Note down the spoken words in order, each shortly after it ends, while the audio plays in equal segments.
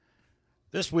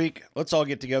This week, let's all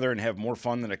get together and have more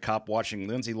fun than a cop watching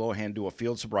Lindsay Lohan do a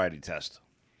field sobriety test.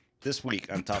 This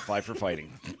week on Top 5 for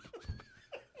Fighting.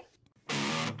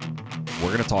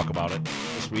 We're going to talk about it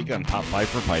this week on Top 5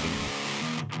 for Fighting.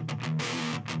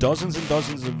 Dozens and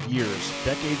dozens of years,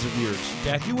 decades of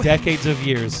years. Decades of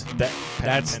years.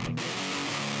 That's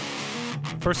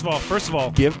First of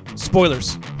all, give.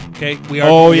 spoilers. Okay, we are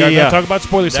Oh, going yeah. to talk about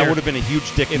spoilers That here. would have been a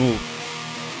huge dick move.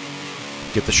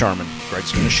 Get the Charmin.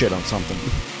 Greg's going to shit on something.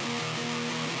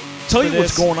 Tell you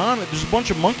what's going on. There's a bunch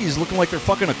of monkeys looking like they're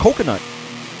fucking a coconut.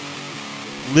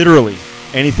 Literally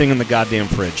anything in the goddamn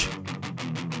fridge.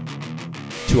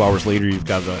 2 hours later, you've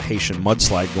got a Haitian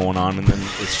mudslide going on, and then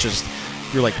it's just,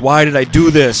 you're like, why did I do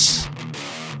this?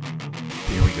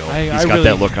 Here we go. He's got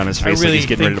that look on his face like he's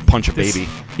getting ready to punch a baby.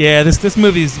 Yeah, this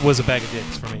movie was a bag of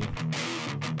dicks for me.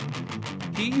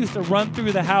 He used to run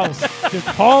through the house just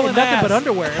hauling nothing ass, but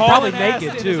underwear, and hauling probably ass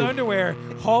naked, in his too. underwear,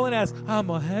 hauling ass. I'm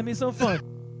gonna have me some fun.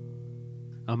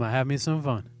 I'm going to have me some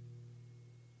fun.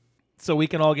 So we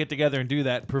can all get together and do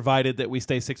that, provided that we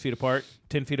stay 6 feet apart,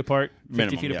 10 feet apart, 50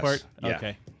 Minimum, feet yes. apart. Yeah.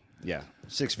 Okay. Yeah,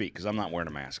 6 feet, because I'm not wearing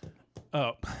a mask.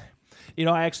 Oh,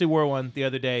 I actually wore one the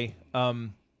other day.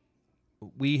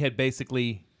 We had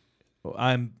basically,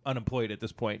 I'm unemployed at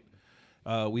this point.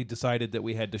 We decided that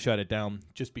we had to shut it down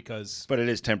just because. But it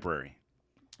is temporary.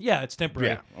 Yeah, it's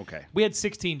temporary. Yeah, okay. We had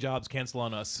 16 jobs cancel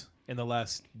on us in the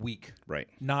last week. Right.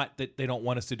 Not that they don't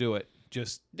want us to do it.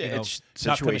 Just It's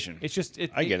not coming- situation. It's just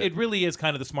I get it. It really is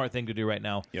kind of the smart thing to do right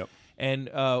now. Yep. And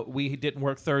we didn't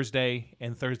work Thursday,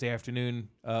 and Thursday afternoon,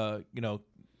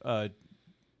 the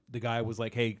guy was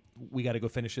like, "Hey, we got to go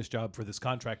finish this job for this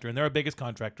contractor, and they're our biggest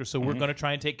contractor, so we're going to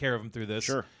try and take care of them through this."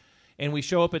 Sure. And we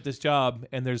show up at this job,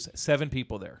 and there's 7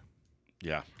 people there,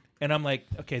 Yeah. and I'm like,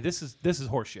 "Okay, this is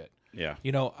horseshit." Yeah.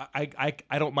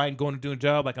 I don't mind going to do a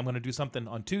job, like I'm going to do something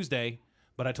on Tuesday,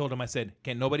 but I told him, I said,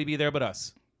 "Can't nobody be there but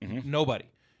us, nobody."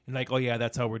 And like, "Oh yeah,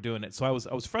 that's how we're doing it." So I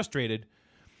was frustrated,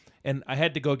 and I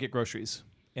had to go get groceries.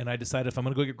 And I decided if I'm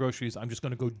going to go get groceries, I'm just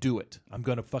going to go do it. I'm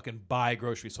going to fucking buy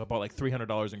groceries. So I bought like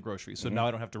 $300 in groceries. So now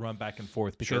I don't have to run back and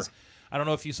forth because I don't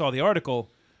know if you saw the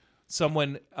article.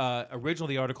 Someone,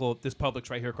 originally the article, this Publix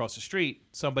right here across the street,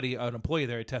 an employee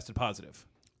there had tested positive.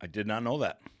 I did not know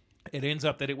that. It ends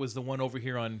up that it was the one over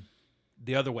here on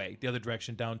the other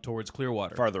direction down towards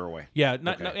Clearwater. Farther away. Yeah,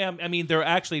 Okay. I mean, they're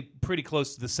actually pretty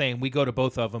close to the same. We go to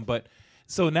both of them. But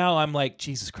so now I'm like,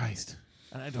 Jesus Christ.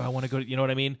 Do I want to go? You know what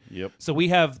I mean? Yep. So we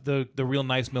have the real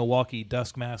nice Milwaukee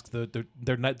dust masks. They're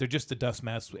just the dust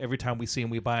masks. Every time we see them,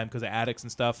 we buy them because of addicts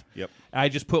and stuff. Yep. I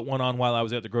just put one on while I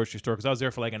was at the grocery store because I was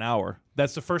there for like an hour.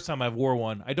 That's the first time I've wore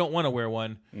one. I don't want to wear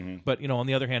one, but on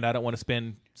the other hand, I don't want to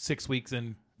spend 6 weeks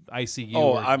in ICU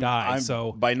or die. I'm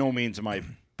So by no means am I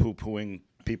poo-pooing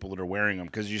people that are wearing them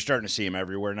because you're starting to see them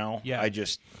everywhere now. Yeah.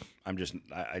 I'm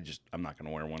not going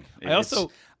to wear one.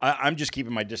 I'm just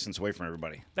keeping my distance away from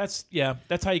everybody. that's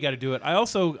how you got to do it.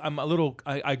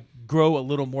 I grow a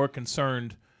little more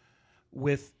concerned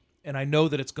with, and I know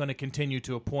that it's going to continue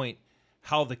to a point,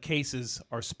 how the cases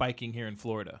are spiking here in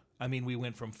Florida. I mean, we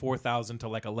went from 4,000 to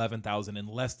like 11,000 in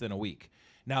less than a week.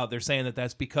 Now they're saying that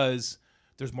that's because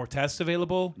there's more tests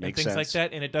available and Makes things like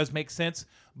sense. that, and it does make sense.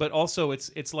 But also,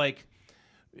 it's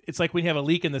like when you have a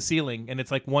leak in the ceiling and it's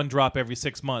like one drop every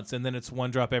 6 months and then it's one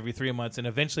drop every 3 months. And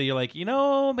eventually you're like,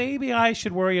 maybe I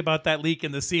should worry about that leak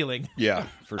in the ceiling. Yeah,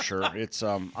 for sure. It's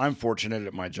I'm fortunate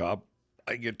at my job.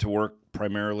 I get to work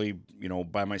primarily,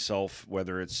 by myself,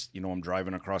 whether it's, I'm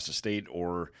driving across the state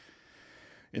or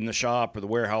in the shop or the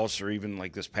warehouse, or even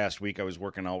like this past week I was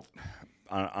working out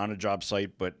on a job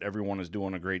site, but everyone is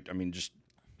doing a great,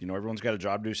 everyone's got a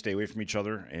job to do, stay away from each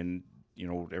other, and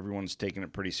everyone's taking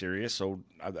it pretty serious. So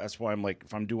that's why I'm like,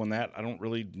 if I'm doing that, I don't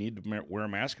really need to wear a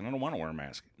mask, and I don't want to wear a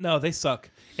mask. No, they suck.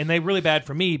 And they're really bad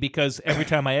for me because every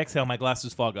time I exhale, my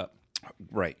glasses fog up.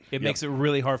 Right. It makes it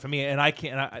really hard for me. And I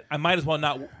can't, I might as well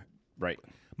not, Right.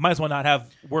 have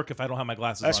work if I don't have my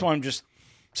glasses That's on. why I'm just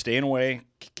staying away,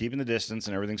 keeping the distance,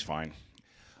 and everything's fine.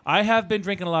 I have been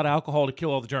drinking a lot of alcohol to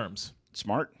kill all the germs.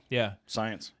 Smart. Yeah.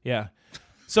 Science. Yeah.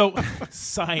 So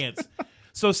science.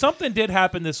 So something did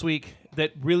happen this week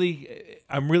that really,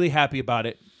 I'm really happy about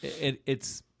it.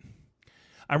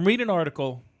 I'm reading an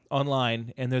article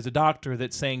online, and there's a doctor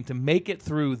that's saying to make it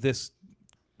through this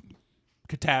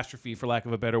catastrophe, for lack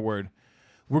of a better word,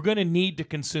 we're going to need to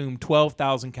consume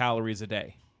 12,000 calories a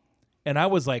day. And I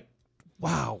was like,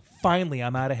 wow, finally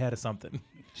I'm out ahead of something.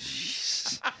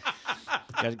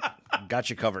 Got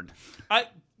you covered.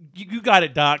 You got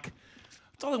it, Doc.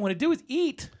 That's all I want to do is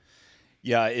eat.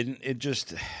 Yeah, it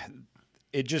just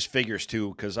figures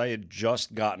too, because I had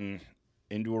just gotten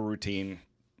into a routine,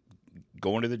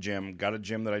 going to the gym. Got a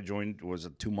gym that I joined, was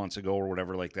it 2 months ago or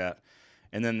whatever like that.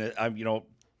 And then I'm,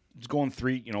 it's going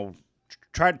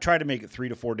try to make it 3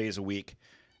 to 4 days a week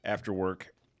after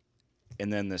work.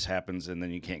 And then this happens, and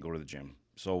then you can't go to the gym.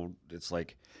 So it's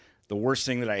like the worst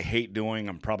thing that I hate doing,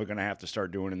 I'm probably going to have to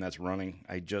start doing, and that's running.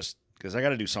 Because I got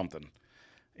to do something.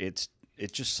 It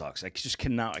just sucks. I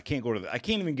can't go I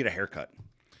can't even get a haircut.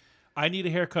 I need a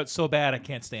haircut so bad I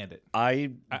can't stand it.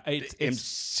 I am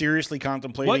seriously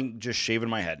contemplating just shaving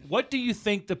my head. What do you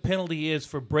think the penalty is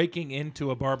for breaking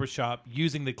into a barbershop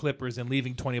using the clippers and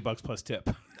leaving $20 plus tip?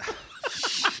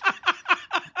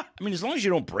 I mean, as long as you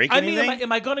don't break anything.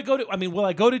 Am I going to go to? I mean, will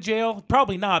I go to jail?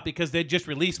 Probably not, because they just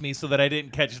released me so that I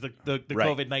didn't catch the Right.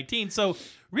 COVID-19. So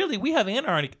really, we have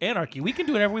anarchy. We can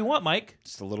do whatever we want, Mike.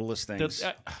 It's the littlest things.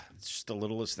 It's just the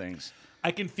littlest things.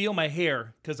 I can feel my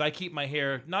hair because I keep my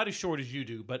hair not as short as you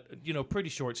do, but pretty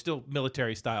short, still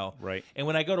military style. Right. And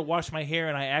when I go to wash my hair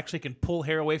and I actually can pull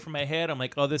hair away from my head, I'm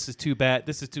like, oh, this is too bad.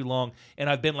 This is too long. And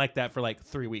I've been like that for like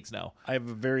 3 weeks now. I have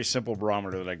a very simple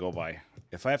barometer that I go by.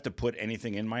 If I have to put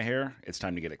anything in my hair, it's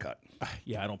time to get it cut.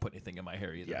 Yeah, I don't put anything in my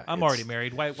hair either. Yeah, I'm already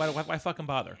married. Why fucking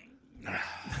bother?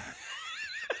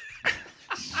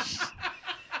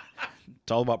 It's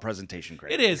all about presentation,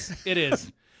 Craig. It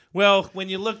is. Well, when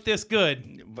you look this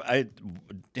good.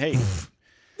 Hey.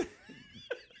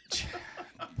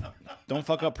 Don't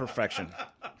fuck up perfection.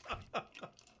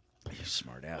 You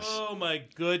smart ass. Oh, my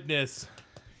goodness.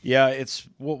 Yeah,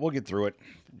 we'll get through it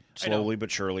slowly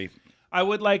but surely. I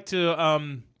would like to,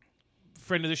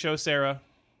 friend of the show, Sarah,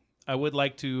 I would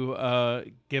like to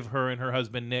give her and her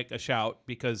husband, Nick, a shout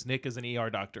because Nick is an ER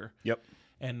doctor. Yep.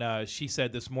 And she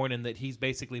said this morning that he's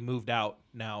basically moved out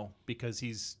now because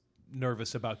he's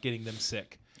nervous about getting them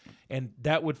sick. And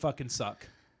that would fucking suck.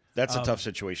 That's a tough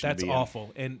situation to be in. That's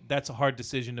awful. And that's a hard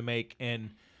decision to make. And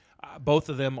both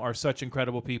of them are such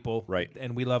incredible people. Right.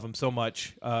 And we love them so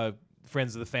much.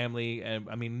 Friends of the family. And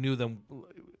I mean, knew them.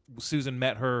 Susan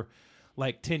met her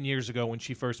like 10 years ago when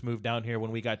she first moved down here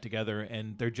when we got together,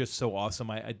 and they're just so awesome.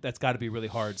 That's got to be really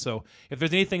hard. So if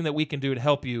there's anything that we can do to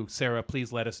help you, Sarah,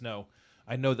 please let us know.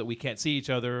 I know that we can't see each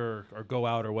other or go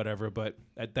out or whatever, but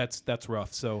that's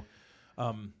rough. So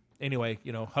anyway,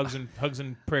 hugs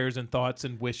and prayers and thoughts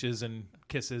and wishes and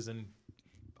kisses and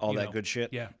all that good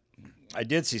shit. Yeah. I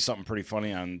did see something pretty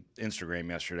funny on Instagram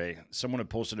yesterday. Someone had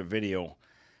posted a video,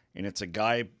 and it's a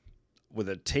guy with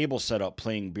a table set up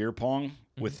playing beer pong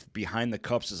with behind the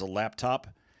cups is a laptop,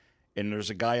 and there's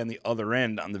a guy on the other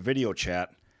end on the video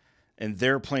chat, and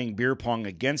they're playing beer pong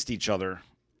against each other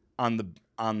on the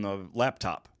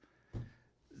laptop.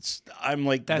 I'm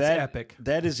like, that's epic.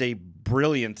 That is a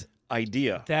brilliant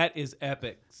idea. That is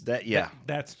epic.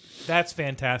 That's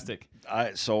fantastic.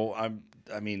 That's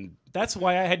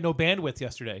why I had no bandwidth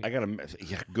yesterday. I got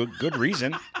good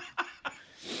reason.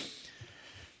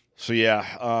 So yeah,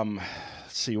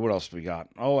 let's see what else we got.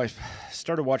 Oh, I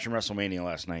started watching WrestleMania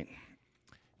last night.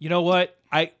 You know what?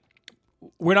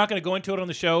 We're not going to go into it on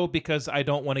the show because I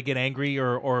don't want to get angry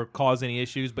or cause any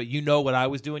issues. But you know what I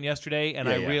was doing yesterday, and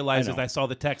I realized as I saw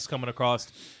the text coming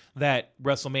across that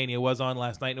WrestleMania was on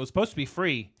last night, and it was supposed to be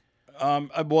free.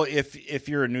 Well, if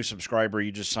you're a new subscriber,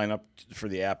 you just sign up for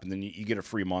the app, and then you get a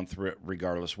free month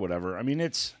regardless, whatever. I mean,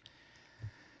 it's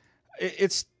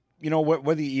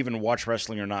whether you even watch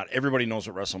wrestling or not, everybody knows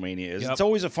what WrestleMania is. Yep. It's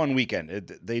always a fun weekend.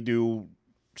 They do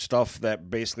stuff that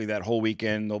basically that whole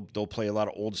weekend they'll play a lot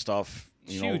of old stuff.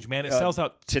 Huge, man. It sells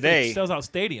out today. It sells out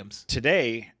stadiums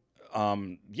today.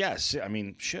 Yes, I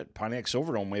mean, shit. Pontiac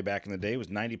Silverdome way back in the day was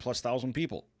 90,000+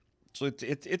 people. So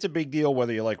it's a big deal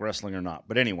whether you like wrestling or not.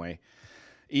 But anyway,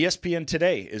 ESPN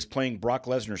today is playing Brock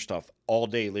Lesnar stuff all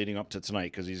day leading up to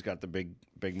tonight because he's got the big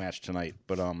match tonight.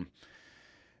 But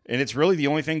and it's really the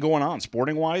only thing going on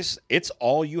sporting wise. It's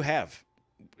all you have,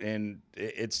 and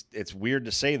it's weird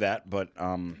to say that, but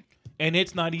and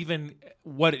it's not even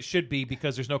what it should be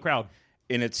because there's no crowd,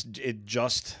 and it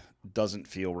just doesn't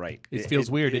feel right. It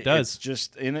feels weird. It does. It's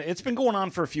just, and it's been going on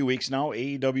for a few weeks now.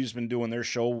 AEW's been doing their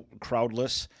show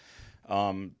crowdless.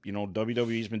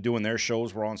 WWE's been doing their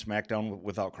shows. We're on SmackDown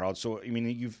without crowds. So I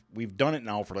mean, we've done it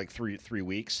now for like three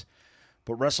weeks.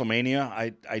 But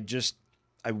WrestleMania,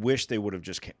 I wish they would have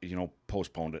just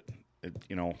postponed it.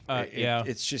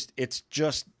 It's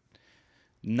just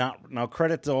not. Now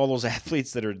credit to all those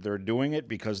athletes that are doing it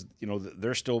because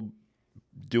they're still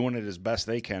doing it as best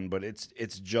they can. But it's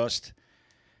just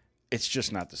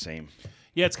not the same.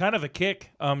 Yeah, it's kind of a kick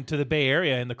to the Bay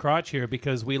Area in the crotch here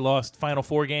because we lost Final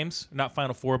Four games. Not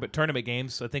Final Four, but tournament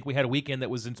games. I think we had a weekend that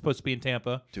was supposed to be in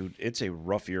Tampa. Dude, it's a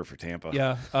rough year for Tampa.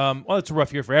 Yeah. Well, it's a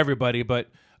rough year for everybody, but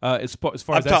As far as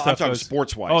that stuff I'm talking goes.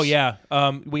 sports-wise. Oh, yeah.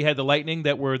 We had the Lightning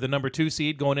that were the number 2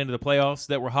 seed going into the playoffs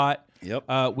that were hot.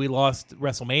 Yep. We lost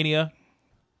WrestleMania.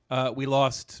 We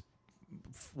lost,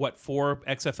 4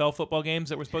 XFL football games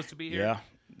that were supposed to be here? Yeah.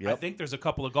 Yep. I think there's a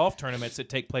couple of golf tournaments that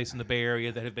take place in the Bay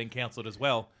Area that have been canceled as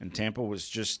well. And Tampa was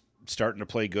just starting to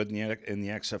play good in the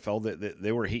XFL.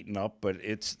 They were heating up, but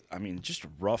it's just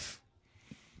rough.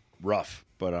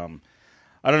 But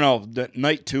I don't know. The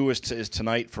night 2 is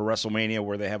tonight for WrestleMania,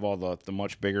 where they have all the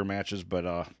much bigger matches.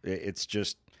 But it's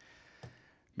just,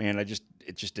 man, it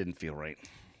just didn't feel right.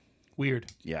 Weird.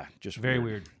 Yeah, just Very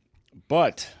weird.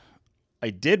 But I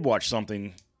did watch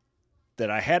something that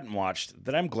I hadn't watched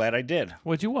that I'm glad I did.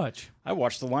 What'd you watch? I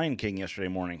watched The Lion King yesterday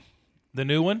morning. The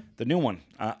new one? The new one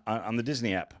on the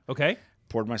Disney app. Okay.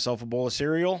 Poured myself a bowl of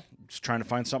cereal, just trying to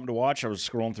find something to watch. I was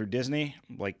scrolling through Disney,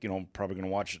 probably going to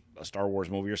watch a Star Wars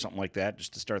movie or something like that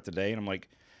just to start the day. And I'm like,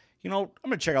 I'm going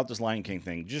to check out this Lion King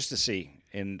thing just to see.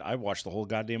 And I watched the whole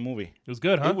goddamn movie. It was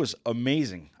good, huh? It was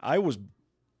amazing. I was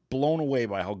blown away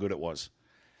by how good it was.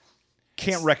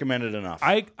 Can't recommend it enough.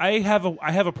 I have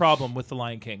a problem with The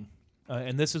Lion King,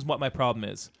 and this is what my problem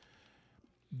is.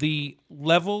 The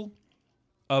level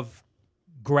of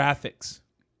graphics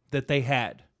that they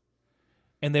had,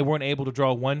 and they weren't able to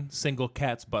draw one single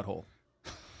cat's butthole.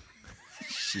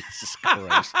 Jesus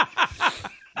Christ.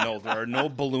 No, there are no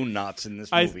balloon knots in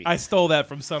this movie. I stole that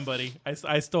from somebody.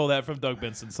 I stole that from Doug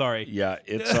Benson. Sorry. Yeah,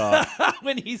 it's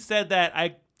when he said that,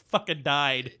 I fucking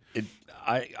died.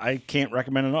 I can't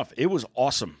recommend enough. It was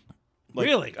awesome.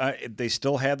 Really? They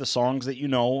still had the songs that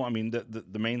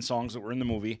the main songs that were in the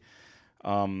movie.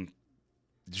 It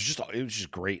was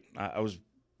just great. I was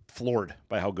floored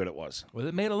by how good it was. Well,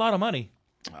 it made a lot of money.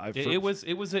 It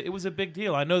was a big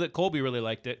deal. I know that Colby really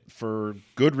liked it for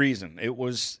good reason. It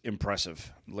was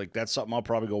impressive. Like, that's something I'll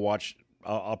probably go watch.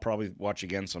 I'll probably watch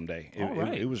again someday.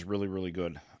 It was really, really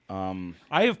good. I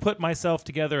have put myself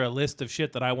together a list of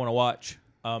shit that I want to watch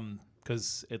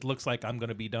because it looks like I'm going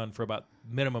to be done for about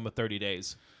minimum of 30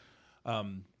 days.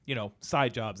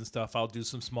 Side jobs and stuff. I'll do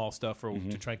some small stuff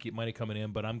to try and keep money coming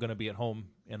in, but I'm going to be at home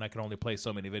and I can only play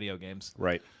so many video games.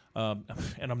 Right.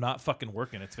 And I'm not fucking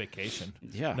working. It's vacation.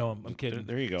 Yeah. No, I'm kidding.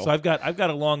 There you go. So I've got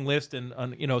a long list, and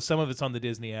some of it's on the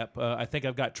Disney app. I think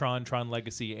I've got Tron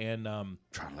Legacy, and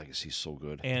Tron Legacy is so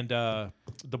good. And the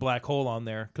Black Hole on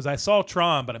there because I saw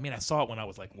Tron, but I saw it when I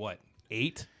was like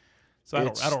 8, so I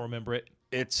don't remember it.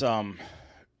 It's Tron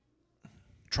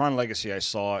Legacy I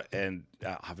saw, and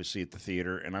obviously at the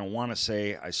theater, and I want to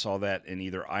say I saw that in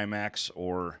either IMAX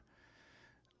or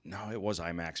no, it was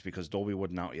IMAX because Dolby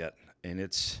wasn't out yet, and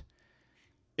it's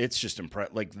just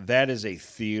impressive. Like, that is a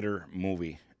theater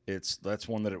movie. That's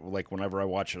one that whenever I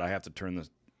watch it, I have to turn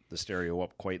the stereo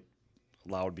up quite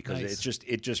loud because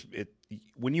nice.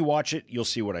 When you watch it, you'll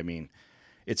see what I mean.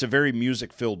 It's a very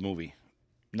music filled movie,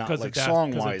 not like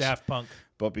song wise, Daft Punk.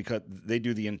 but because they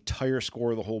do the entire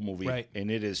score of the whole movie, right. And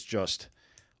it is just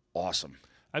awesome.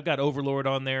 I've got Overlord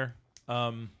on there.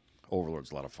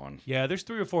 Overlord's a lot of fun. Yeah, there's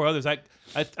 3 or 4 others. I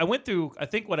went through. I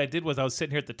think what I did was I was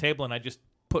sitting here at the table and I just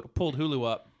pulled Hulu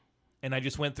up, and I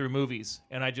just went through movies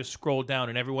and I just scrolled down,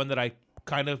 and everyone that I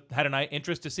kind of had an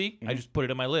interest to see, I just put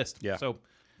it in my list. Yeah. So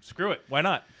screw it. Why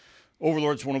not?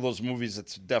 Overlord's one of those movies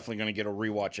that's definitely going to get a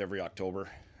rewatch every October.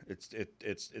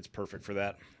 It's perfect for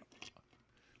that.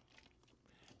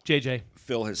 JJ.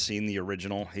 Phil has seen the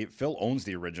original. Phil owns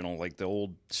the original, like the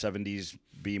old 70s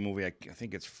B movie. I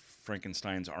think it's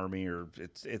Frankenstein's Army, or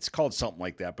it's called something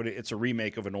like that. But it's a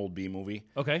remake of an old B movie.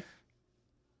 Okay.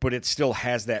 But it still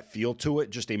has that feel to it,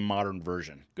 just a modern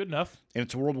version. Good enough. And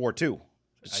it's World War II,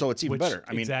 so it's even better.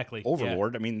 Exactly.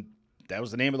 Overlord. Yeah. That was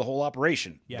the name of the whole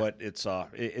operation. Yeah. But it's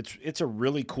a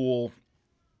really cool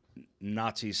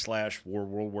Nazi /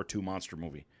 World War II monster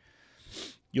movie.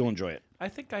 You'll enjoy it. I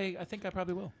think I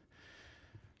probably will.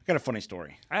 I got a funny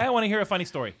story. I want to hear a funny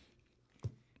story.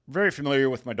 Very familiar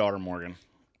with my daughter Morgan.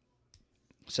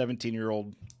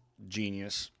 17-year-old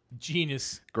genius.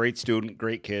 Genius. Great student,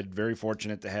 great kid. Very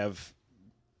fortunate to have,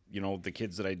 the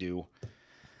kids that I do.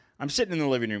 I'm sitting in the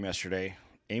living room yesterday.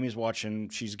 Amy's watching.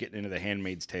 She's getting into The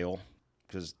Handmaid's Tale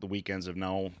because the weekends have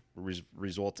now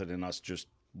resulted in us just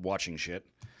watching shit.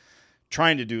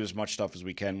 Trying to do as much stuff as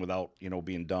we can without,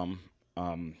 being dumb.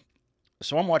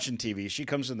 So I'm watching TV. She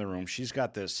comes in the room. She's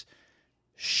got this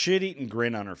shit-eating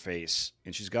grin on her face,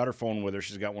 and she's got her phone with her.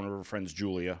 She's got one of her friends,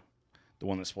 Julia, the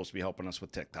one that's supposed to be helping us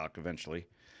with TikTok eventually.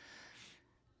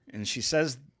 And she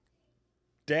says,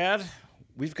 "Dad,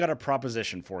 we've got a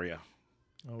proposition for you."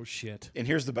 Oh, shit. And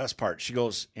here's the best part. She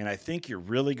goes, "And I think you're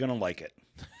really going to like it."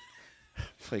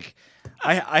 Like,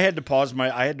 I had to pause what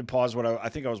I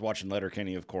think I was watching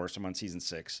Letterkenny, of course. I'm on season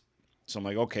 6. So I'm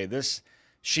like, okay,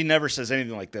 she never says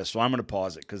anything like this, so I'm going to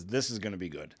pause it because this is going to be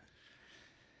good.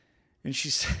 And she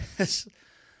says,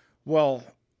 well,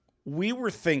 we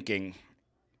were thinking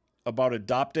about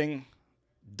adopting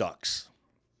ducks.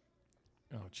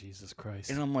 Oh, Jesus Christ.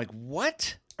 And I'm like,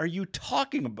 what are you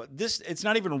talking about? This, it's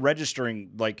not even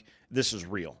registering like this is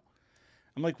real.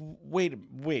 I'm like, wait.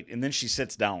 And then she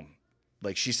sits down.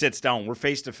 Like, she sits down. We're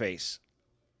face to face.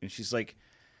 And she's like,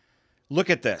 look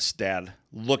at this, Dad.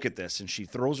 Look at this. And she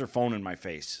throws her phone in my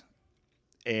face.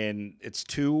 And it's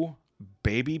 2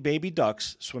 baby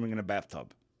ducks swimming in a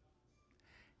bathtub.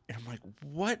 And I'm like,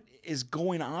 what is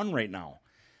going on right now?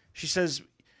 She says,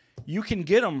 you can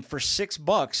get them for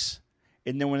 $6.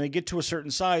 And then when they get to a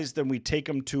certain size, then we take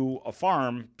them to a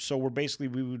farm. So we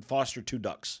would foster 2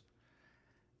 ducks.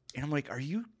 And I'm like,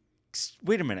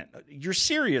 wait a minute. You're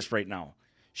serious right now.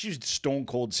 She was stone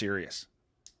cold serious.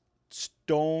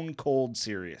 Stone cold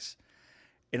serious.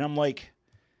 And I'm like,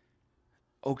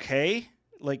 okay.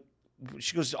 Like,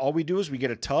 she goes, all we do is we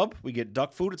get a tub. We get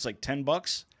duck food. It's like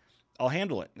 $10. I'll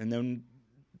handle it. And then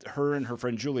her and her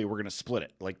friend Julie, we're going to split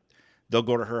it. Like, they'll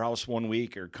go to her house one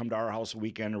week or come to our house a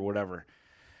weekend or whatever.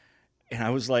 And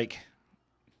I was like,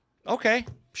 okay,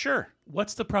 sure.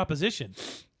 What's the proposition?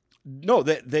 No,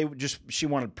 she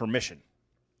wanted permission.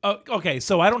 Oh, okay,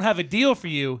 so I don't have a deal for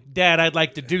you, Dad. I'd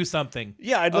like to do something.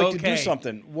 Yeah, I'd like to do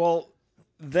something. Well,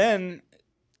 then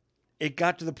it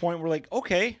got to the point where, like,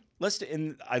 okay,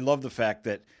 and I love the fact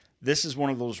that this is one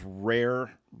of those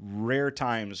rare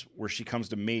times where she comes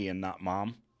to me and not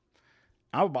Mom.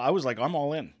 I was like, I'm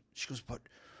all in. She goes, but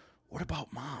what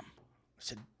about Mom? I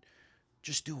said,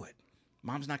 just do it.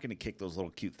 Mom's not going to kick those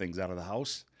little cute things out of the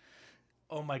house.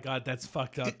 Oh, my God, that's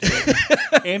fucked up, dude.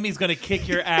 Amy's going to kick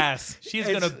your ass. She's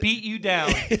going to beat you down.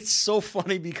 It's so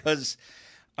funny because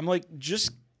I'm like,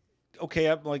 okay,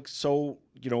 I'm like, so,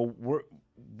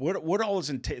 what all is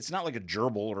it's not like a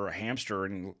gerbil or a hamster or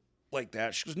anything like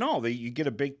that. She goes, no, you get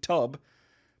a big tub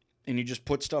and you just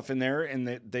put stuff in there and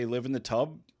they live in the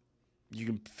tub. You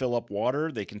can fill up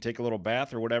water. They can take a little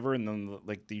bath or whatever. And then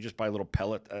you just buy a little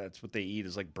pellet. That's what they eat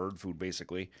is like bird food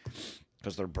basically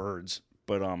because they're birds.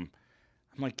 But, I'm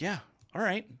like, yeah, all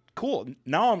right, cool.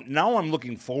 Now I'm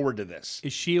looking forward to this.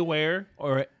 Is she aware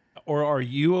or are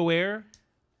you aware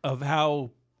of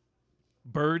how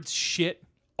birds shit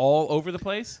all over the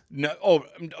place? No,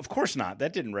 of course not.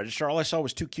 That didn't register. All I saw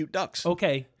was 2 cute ducks.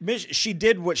 Okay. She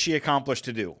did what she accomplished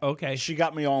to do. Okay. She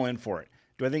got me all in for it.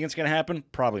 Do I think it's going to happen?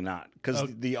 Probably not. Because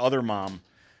the other mom,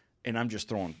 and I'm just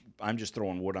throwing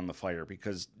wood on the fire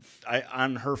because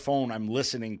on her phone, I'm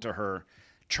listening to her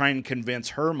trying to convince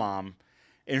her mom,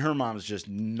 and her mom's just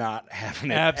not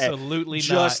having it. Absolutely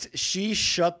not. She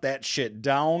shut that shit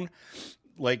down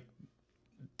like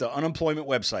the unemployment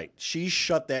website. She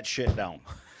shut that shit down.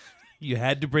 You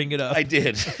had to bring it up. I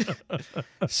did.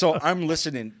 So I'm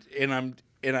listening, and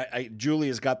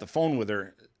Julia's got the phone with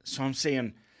her, so I'm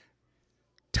saying,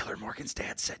 tell her Morgan's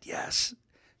dad said yes.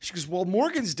 She goes, well,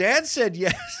 Morgan's dad said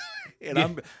yes.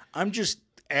 And I'm just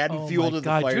adding fuel to the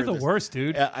fire. You're the worst,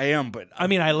 dude. I am, but I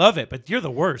mean, I love it, but you're the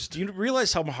worst. Do you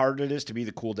realize how hard it is to be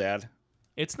the cool dad?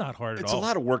 It's not hard at all. It's a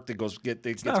lot of work that goes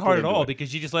It's not hard at all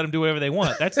because you just let them do whatever they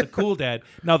want. That's the cool dad.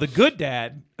 Now the good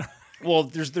dad. Well,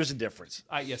 there's a difference.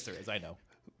 Yes, there is. I know.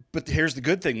 But here's the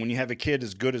good thing: when you have a kid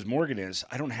as good as Morgan is,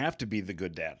 I don't have to be the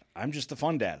good dad. I'm just the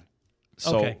fun dad.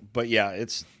 So, okay. But yeah,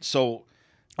 it's so.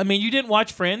 I mean, you didn't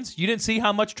watch Friends. You didn't see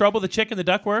how much trouble the chick and the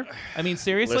duck were. I mean,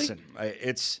 seriously. Listen,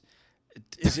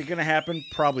 is it going to happen?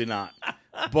 Probably not.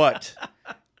 But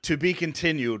to be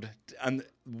continued.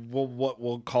 What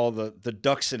we'll call the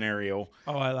duck scenario.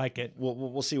 Oh, I like it.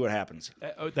 We'll see what happens.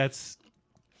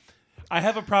 I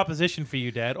have a proposition for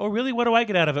you, Dad. Oh, really? What do I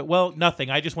get out of it? Well, nothing.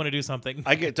 I just want to do something.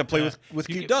 I get to play with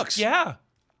cute ducks. Yeah.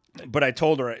 But I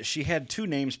told her she had 2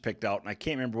 names picked out, and I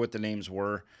can't remember what the names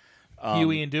were.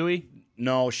 Huey and Dewey?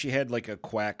 No, she had like a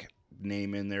quack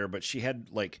name in there, but she had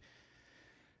like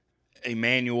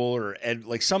Emmanuel or Ed,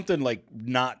 like something like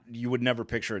not, you would never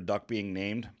picture a duck being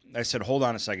named. I said, hold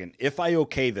on a second. If I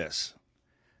okay this,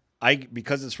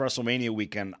 because it's WrestleMania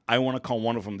weekend, I want to call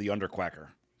one of them the Underquacker.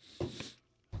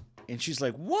 And she's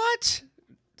like, what?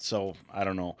 So I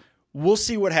don't know. We'll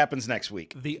see what happens next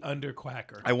week. The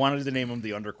Underquacker. I wanted to name him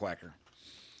the Underquacker.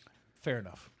 Fair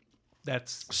enough.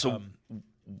 That's so.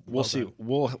 We'll see.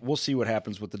 We'll see what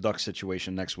happens with the duck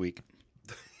situation next week.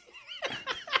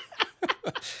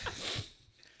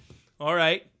 All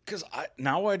right. Because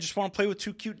now I just want to play with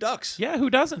 2 cute ducks. Yeah, who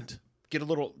doesn't?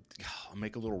 I'll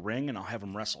make a little ring and I'll have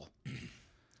them wrestle.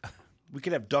 We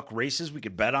could have duck races. We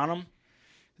could bet on them.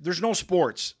 There's no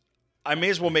sports. I may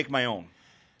as well make my own.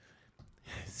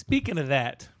 Speaking of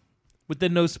that, with the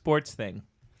no sports thing.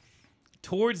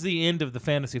 Towards the end of the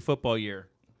fantasy football year,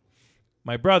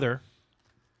 my brother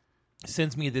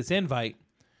sends me this invite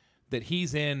that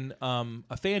he's in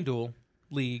a FanDuel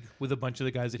league with a bunch of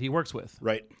the guys that he works with.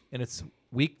 Right. And it's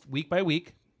week by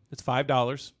week. It's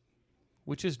 $5,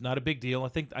 which is not a big deal. I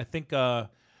think the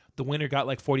winner got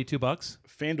like $42.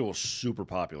 FanDuel's super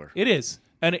popular. It is,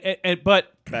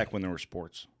 but Back when there were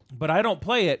sports. But I don't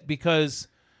play it because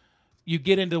you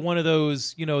get into one of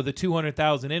those, the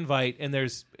 200,000 invite, and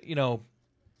there's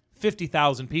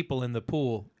 50,000 people in the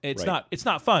pool. It's Right.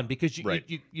 not fun because you Right.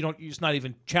 it's not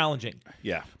even challenging.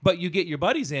 Yeah. But you get your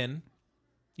buddies in,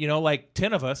 like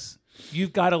 10 of us.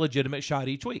 You've got a legitimate shot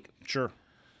each week. Sure.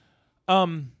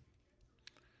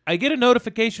 I get a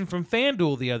notification from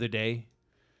FanDuel the other day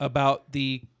about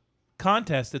the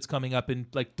contest that's coming up in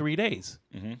like 3 days,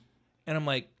 and I'm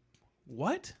like,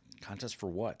 what? Contest for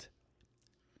what?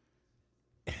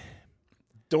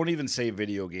 Don't even say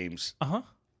video games. Uh-huh.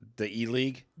 The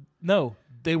E-League? No,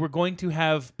 they were going to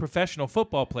have professional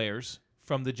football players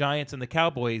from the Giants and the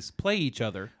Cowboys play each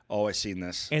other, Oh, I seen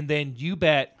this. and then you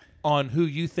bet on who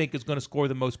you think is going to score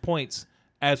the most points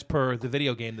as per the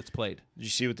video game that's played. Did you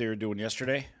see what they were doing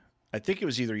yesterday? I think it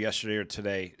was either yesterday or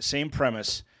today. Same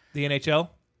premise. The NHL?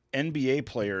 NBA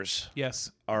players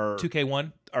Yes. are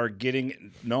 2K1?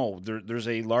 getting there's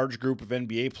a large group of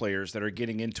NBA players that are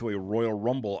getting into a Royal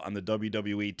Rumble on the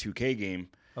WWE 2K game,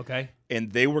 Okay.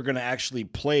 and they were going to actually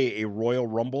play a Royal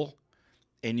Rumble,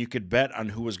 and you could bet on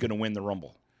who was going to win the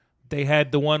Rumble. They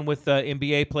had the one with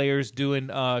NBA players doing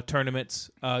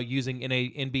tournaments using in a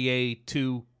NBA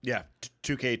 2, Yeah,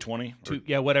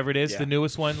 2K20. whatever it is, Yeah. the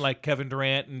newest one, like Kevin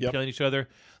Durant and Yep. killing each other.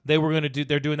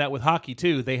 They're doing that with hockey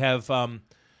too. They have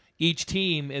each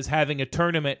team is having a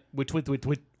tournament which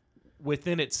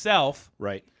within itself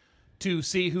Right. to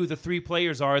see who the 3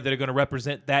 players are that are going to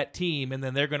represent that team, and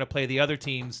then they're going to play the other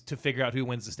teams to figure out who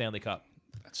wins the Stanley Cup.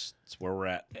 That's where we're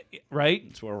at. Right?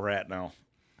 That's where we're at now.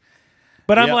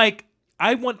 But I'm Yep. like,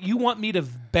 you want me to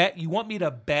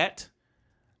bet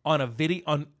on a video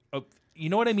on you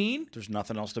know what I mean? There's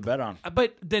nothing else to bet on.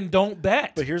 But then don't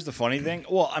bet. But here's the funny thing.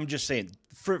 Well, I'm just saying,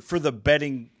 for the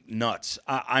betting nuts,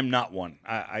 I'm not one.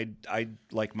 I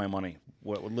like my money.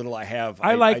 What little I have,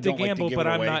 I like to don't gamble, give but it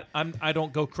I'm away. not. I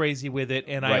don't go crazy with it,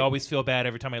 and I Right. always feel bad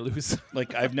every time I lose.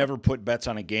 Like, I've never put bets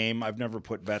on a game. I've never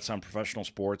put bets on professional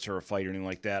sports or a fight or anything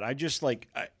like that. I just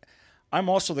I'm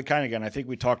also the kind of guy, and I think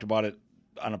we talked about it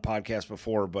on a podcast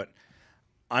before, but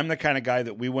I'm the kind of guy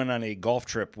that we went on a golf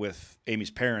trip with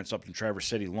Amy's parents up in Traverse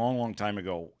City long time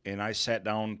ago, and I sat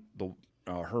down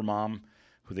her mom,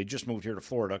 who they just moved here to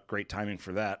Florida. Great timing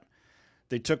for that.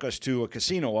 They took us to a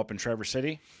casino up in Traverse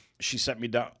City. She set me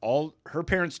down. Her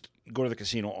parents go to the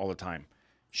casino all the time.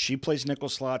 She plays nickel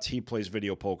slots. He plays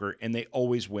video poker, and they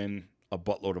always win a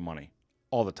buttload of money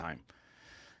all the time.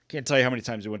 Can't tell you how many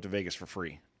times they went to Vegas for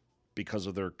free because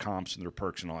of their comps and their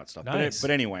perks and all that stuff. Nice.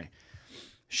 But anyway,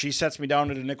 she sets me down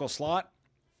at a nickel slot,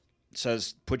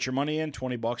 says, put your money in,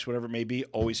 $20, whatever it may be,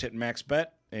 always hit max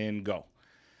bet, and go.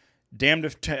 Damned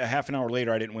if half an hour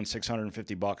later I didn't win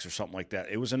 $650 or something like that.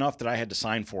 It was enough that I had to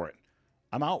sign for it.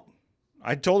 I'm out.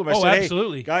 I told him, I said,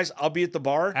 absolutely. hey, guys, I'll be at the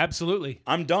bar. Absolutely.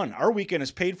 I'm done. Our weekend is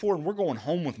paid for, and we're going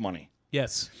home with money.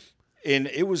 Yes. And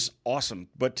it was awesome.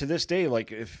 But to this day,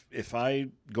 like, if I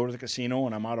go to the casino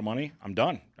and I'm out of money, I'm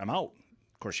done. I'm out.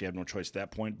 Of course, you have no choice at that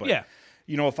point. But, Yeah.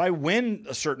 if I win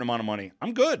a certain amount of money,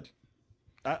 I'm good.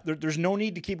 There's no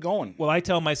need to keep going. Well, I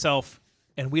tell myself,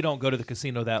 and we don't go to the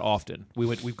casino that often.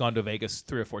 We've gone to Vegas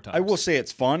 3 or 4 times. I will say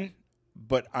it's fun,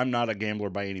 but I'm not a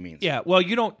gambler by any means. Yeah. Well,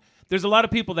 you don't. There's a lot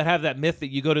of people that have that myth that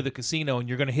you go to the casino and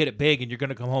you're going to hit it big and you're going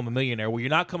to come home a millionaire. Well, you're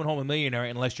not coming home a millionaire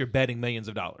unless you're betting millions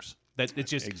of dollars. That it's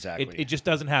just Exactly. It just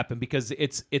doesn't happen because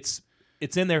it's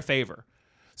in their favor.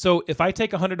 So if I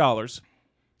take $100,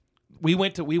 we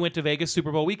went to Vegas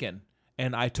Super Bowl weekend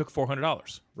and I took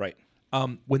 $400. Right.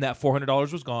 When that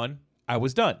 $400 was gone, I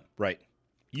was done. Right.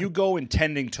 You go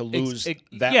intending to lose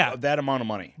that amount of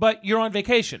money. But you're on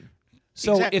vacation.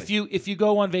 So Exactly. if you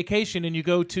go on vacation and you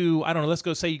go to, I don't know, let's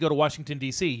go say you go to Washington,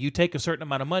 D.C., you take a certain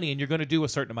amount of money and you're going to do a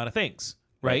certain amount of things,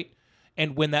 right?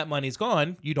 And when that money's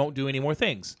gone, you don't do any more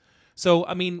things. So,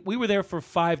 I mean, we were there for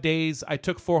 5 days. I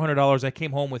took $400. I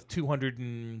came home with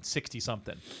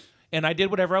 $260-something. And I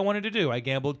did whatever I wanted to do. I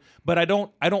gambled. But I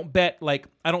don't bet, like,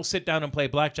 I don't sit down and play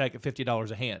blackjack at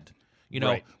 $50 a hand.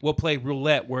 Right. We'll play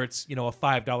roulette where it's, a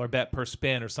 $5 bet per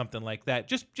spin or something like that.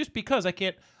 Just because I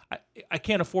can't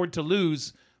afford to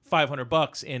lose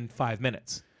 $500 in 5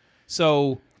 minutes.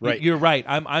 So Right. You're right.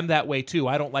 I'm that way too.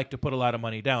 I don't like to put a lot of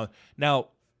money down. Now,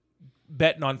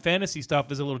 betting on fantasy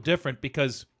stuff is a little different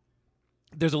because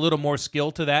there's a little more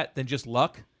skill to that than just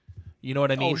luck. You know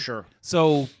what I mean? Oh, sure.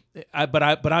 So, but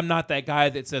I'm not that guy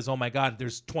that says, "Oh my God,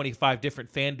 there's 25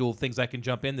 different FanDuel things I can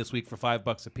jump in this week for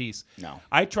 $5 a piece." No.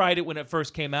 I tried it when it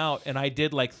first came out, and I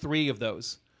did like 3 of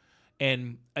those,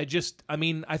 and I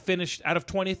finished out of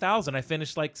 20,000, I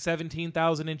finished like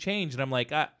 17,000 and change, and I'm like,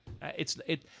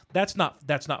 that's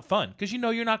not fun because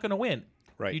you're not going to win.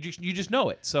 Right. You just know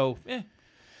it. So,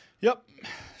 Yep.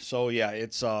 So yeah,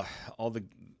 it's all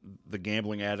the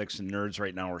gambling addicts and nerds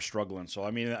right now are struggling. So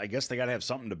I mean, I guess they got to have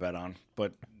something to bet on.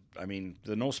 But I mean,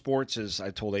 the no sports is.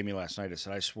 I told Amy last night. I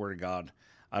said, I swear to God,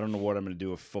 I don't know what I'm going to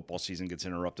do if football season gets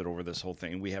interrupted over this whole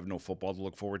thing and we have no football to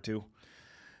look forward to.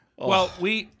 Oh, well,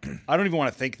 I don't even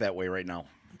want to think that way right now.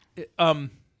 I'm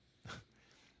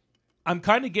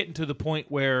kind of getting to the point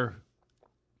where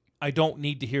I don't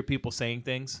need to hear people saying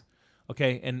things.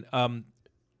 Okay, and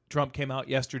Trump came out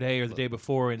yesterday or the day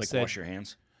before and Like said, wash your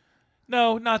hands.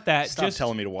 No, not that. Stop Just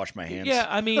telling me to wash my hands. Yeah,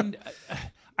 I mean,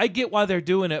 I get why they're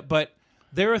doing it, but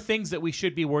there are things that we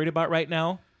should be worried about right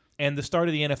now, and the start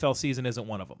of the NFL season isn't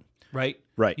one of them, right?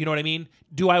 Right. You know what I mean?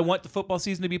 Do I want the football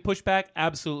season to be pushed back?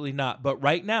 Absolutely not. But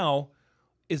right now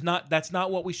that's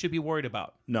not what we should be worried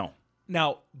about. No.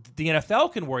 Now, the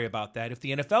NFL can worry about that. If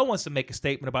the NFL wants to make a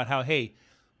statement about how, hey,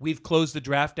 we've closed the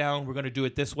draft down, we're going to do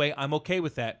it this way, I'm okay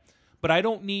with that. But I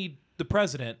don't need the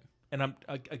president, and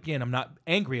I'm not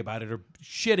angry about it or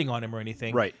shitting on him or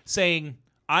anything, Right. saying,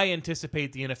 I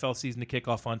anticipate the NFL season to kick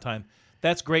off on time.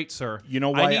 That's great, sir. You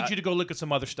know why I need you to go look at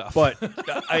some other stuff. But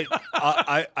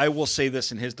I will say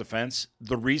this in his defense.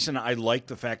 The reason I like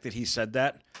the fact that he said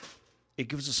that, it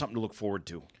gives us something to look forward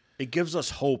to. It gives us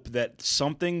hope that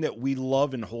something that we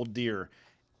love and hold dear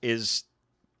is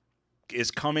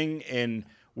coming, and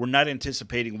we're not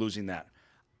anticipating losing that.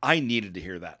 I needed to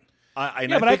hear that.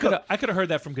 I could have heard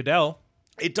that from Goodell.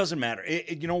 It doesn't matter.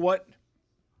 You know what?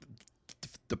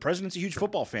 The president's a huge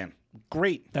football fan.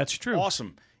 Great. That's true.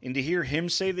 Awesome. And to hear him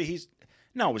say that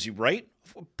was he right?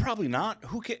 Probably not.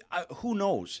 Who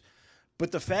knows?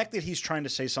 But the fact that he's trying to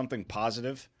say something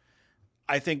positive,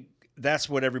 I think that's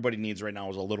what everybody needs right now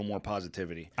is a little more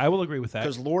positivity. I will agree with that.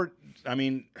 Because Lord, I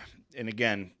mean, and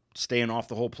again, staying off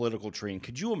the whole political train,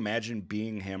 could you imagine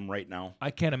being him right now?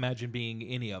 I can't imagine being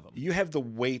any of them. You have the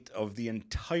weight of the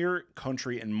entire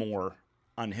country and more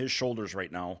on his shoulders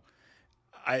right now.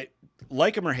 I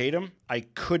like him or hate him, I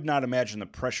could not imagine the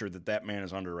pressure that man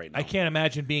is under right now. I can't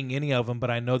imagine being any of them,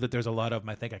 but I know that there's a lot of them.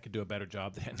 I think I could do a better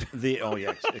job than.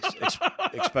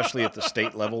 Especially at the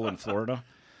state level in Florida.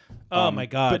 Oh my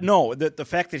God! But no, the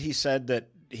fact that he said that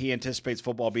he anticipates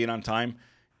football being on time,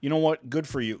 you know what? Good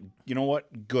for you. You know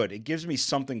what? Good. It gives me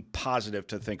something positive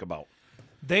to think about.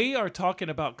 They are talking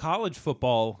about college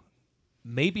football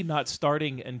maybe not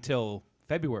starting until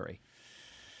February.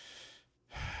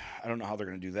 I don't know how they're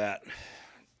going to do that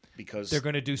because they're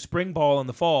going to do spring ball in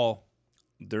the fall.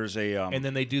 There's a and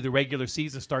then they do the regular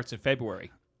season starts in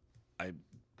February. I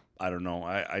don't know.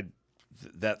 I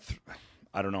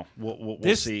don't know.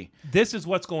 We'll see. This is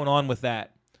what's going on with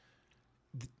that.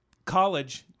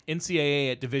 College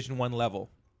NCAA at Division I level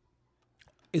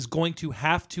is going to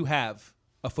have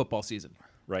a football season.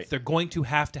 Right. They're going to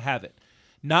have it.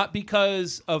 Not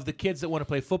because of the kids that want to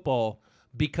play football,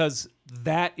 because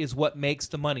that is what makes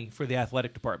the money for the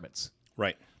athletic departments.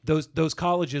 Right. Those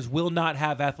colleges will not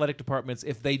have athletic departments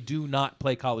if they do not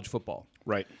play college football.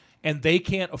 Right. And they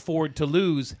can't afford to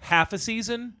lose half a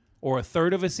season or a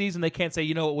third of a season. They can't say,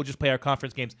 you know what, we'll just play our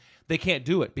conference games. They can't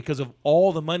do it because of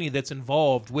all the money that's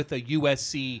involved with a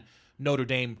USC Notre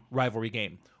Dame rivalry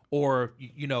game. Or,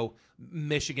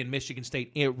 Michigan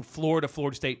State, Florida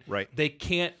State. Right. They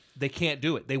can't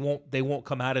do it. They won't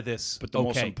come out of this. But the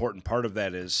most important part of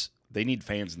that is they need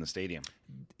fans in the stadium.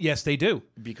 Yes, they do.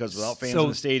 Because without fans in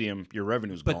the stadium, your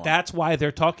revenue's gone. But that's why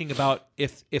they're talking about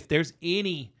if there's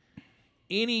any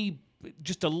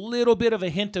just a little bit of a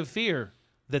hint of fear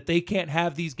that they can't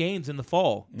have these games in the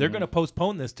fall, they're going to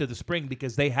postpone this to the spring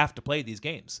because they have to play these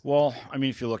games. Well, I mean,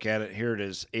 if you look at it, here it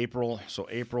is, April. So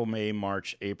April, May,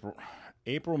 March,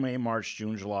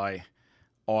 June, July,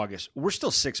 August. We're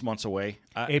still 6 months away.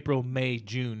 April, May,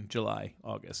 June, July,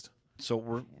 August.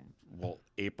 So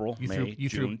April, you May, threw,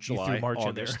 June, July, you threw March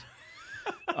August.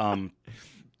 In there.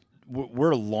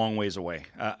 We're a long ways away.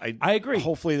 I agree.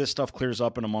 Hopefully this stuff clears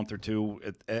up in a month or two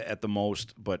at the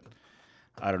most, but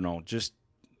I don't know. Just,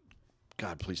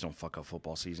 God, please don't fuck up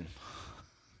football season.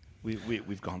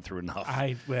 We've gone through enough.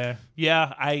 I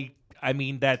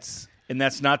mean, that's... And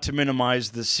that's not to minimize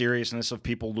the seriousness of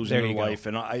people losing their life.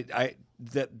 And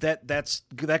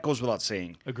that goes without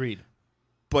saying. Agreed.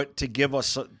 But to give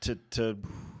us to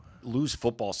lose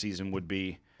football season would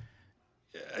be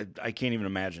I can't even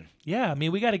imagine. Yeah, I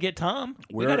mean, we got to get Tom.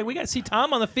 We We're- got to see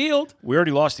Tom on the field. We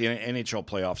already lost the NHL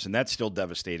playoffs, and that's still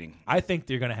devastating. I think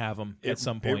they're going to have him at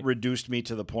some point. It reduced me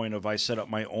to the point of I set up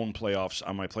my own playoffs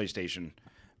on my PlayStation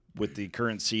with the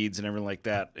current seeds and everything like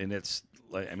that, and it's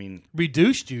like, I mean,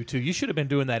 Reduced you to. You should have been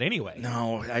doing that anyway.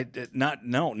 not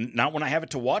when I have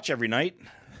it to watch every night,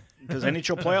 because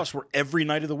NHL playoffs were every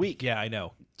night of the week. Yeah, I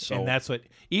know. So- And that's what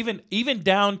even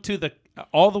down to the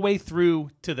all the way through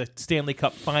to the Stanley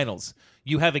Cup Finals.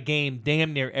 You have a game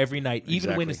damn near every night,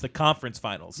 even when Exactly. it's the conference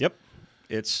finals. Yep,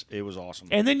 it was awesome.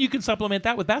 And then you can supplement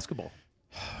that with basketball.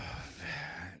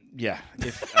 Yeah,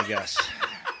 I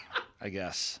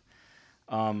guess.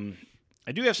 I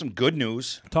do have some good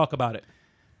news. Talk about it.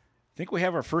 I think we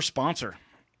have our first sponsor.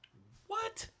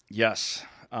 What? Yes.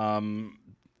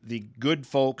 The good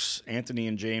folks, Anthony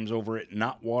and James over at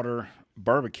Not Water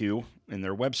Barbecue, and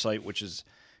their website, which is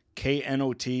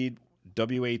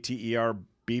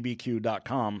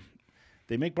knotwaterbbq.com.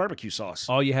 They make barbecue sauce.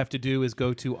 All you have to do is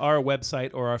go to our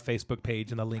website or our Facebook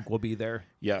page, and the link will be there.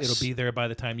 Yes. It'll be there by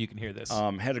the time you can hear this.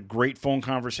 Had a great phone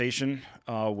conversation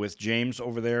with James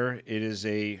over there. It is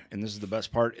and this is the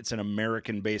best part, it's an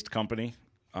American-based company.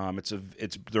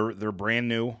 They're brand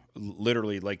new,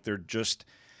 literally, like they're just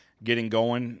getting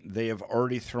going. They have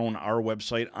already thrown our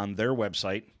website on their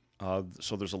website.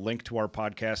 So there's a link to our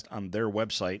podcast on their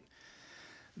website.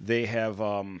 They have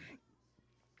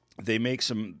they make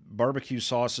some barbecue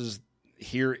sauces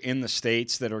here in the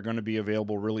States that are going to be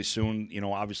available really soon. You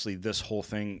know, obviously this whole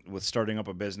thing with starting up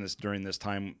a business during this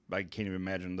time, I can't even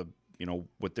imagine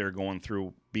what they're going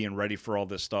through, being ready for all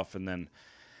this stuff and then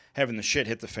having the shit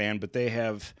hit the fan. But they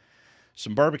have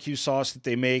some barbecue sauce that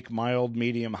they make, mild,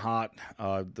 medium, hot.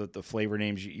 The flavor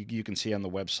names you can see on the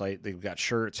website. They've got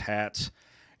shirts, hats.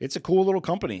 It's a cool little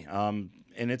company, and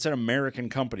it's an American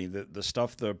company.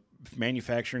 The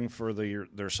manufacturing for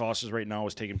their sauces right now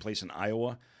is taking place in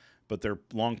Iowa, but their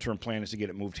long-term plan is to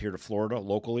get it moved here to Florida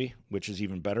locally, which is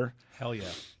even better. Hell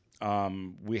yeah.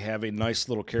 We have a nice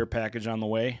little care package on the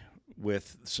way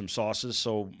with some sauces.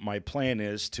 So my plan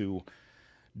is to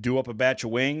do up a batch of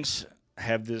wings,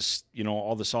 have this,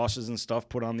 all the sauces and stuff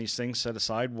put on these things set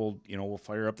aside. We'll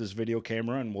fire up this video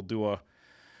camera and we'll do a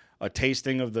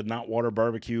tasting of the Not Water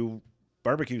barbecue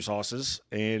sauces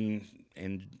and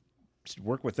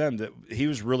work with them. That he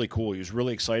was really cool. He was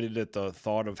really excited at the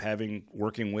thought of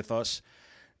working with us.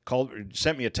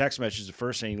 Sent me a text message at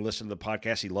first saying he listened to the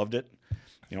podcast. He loved it.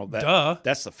 Duh.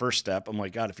 That's the first step. I'm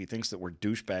like, God, if he thinks that we're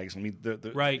douchebags, I mean,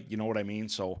 right. You know what I mean?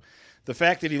 So the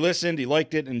fact that he listened, he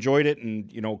liked it, enjoyed it,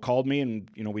 and, called me and,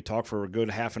 we talked for a good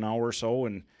half an hour or so.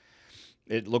 And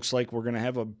it looks like we're going to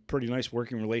have a pretty nice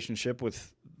working relationship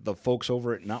with the folks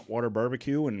over at Not Water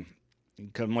Barbecue. And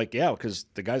I'm like, yeah, because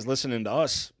the guys listening to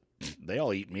us, they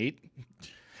all eat meat.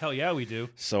 Hell yeah, we do.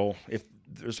 So if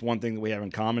there's one thing that we have in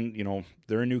common,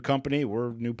 they're a new company,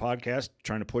 we're a new podcast,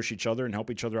 trying to push each other and help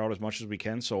each other out as much as we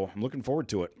can. So I'm looking forward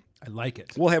to it. I like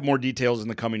it. We'll have more details in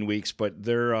the coming weeks, but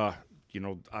they're,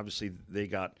 obviously they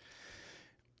got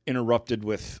interrupted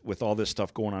with all this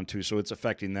stuff going on too. So it's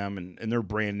affecting them and they're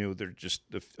brand new. They're just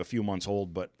a few months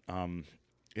old, but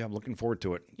yeah, I'm looking forward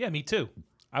to it. Yeah, me too.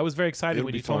 I was very excited It'll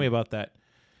when be you told fun. me about that.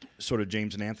 So did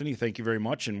James and Anthony. Thank you very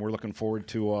much. And we're looking forward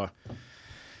to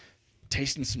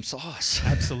tasting some sauce.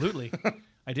 Absolutely.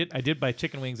 I did buy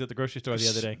chicken wings at the grocery store the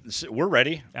other day. We're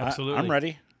ready. Absolutely. I'm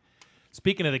ready.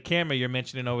 Speaking of the camera you're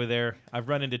mentioning over there, I've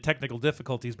run into technical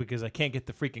difficulties because I can't get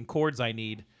the freaking cords I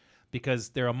need because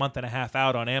they're a month and a half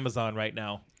out on Amazon right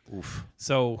now. Oof.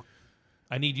 So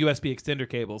I need USB extender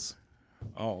cables.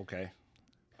 Oh, okay.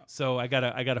 So I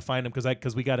gotta find them because I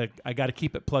gotta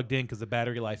keep it plugged in because the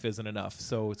battery life isn't enough.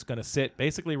 So it's gonna sit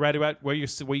basically right about where you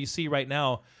see right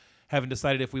now. Haven't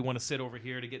decided if we want to sit over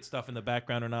here to get stuff in the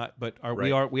background or not. But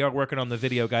we are working on the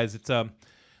video, guys. It's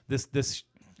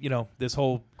this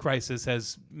whole crisis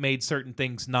has made certain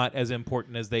things not as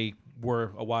important as they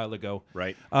were a while ago.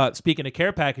 Right. Speaking of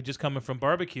care packages coming from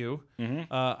barbecue,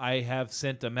 I have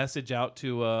sent a message out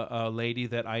to a lady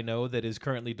that I know that is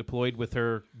currently deployed with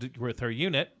her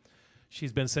unit.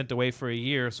 She's been sent away for a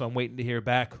year, so I'm waiting to hear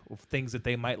back of things that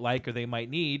they might like or they might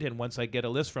need. And once I get a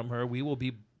list from her, we will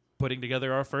be putting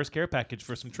together our first care package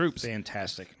for some troops.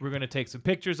 Fantastic. We're going to take some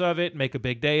pictures of it, make a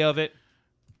big day of it.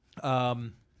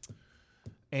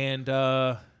 And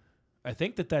I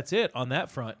think that's it on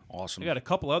that front. Awesome. I got a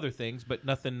couple other things, but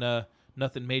nothing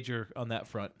major on that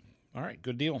front. All right,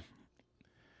 good deal.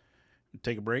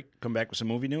 Take a break, come back with some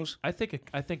movie news. I think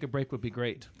a break would be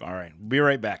great. All right, be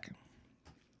right back.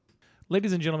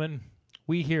 Ladies and gentlemen,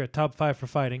 we here at Top 5 for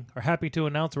Fighting are happy to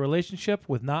announce a relationship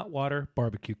with Not Water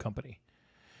Barbecue Company.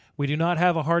 We do not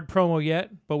have a hard promo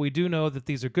yet, but we do know that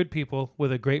these are good people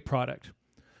with a great product.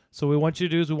 So what we want you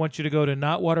to do is we want you to go to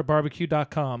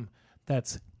notwaterbarbecue.com.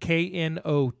 That's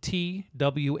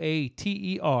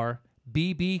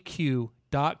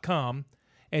KNOTWATERBBQ.com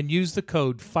and use the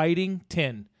code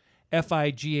FIGHTING10,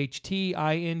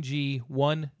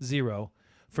 FIGHTING10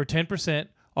 for 10%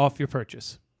 off your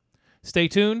purchase. Stay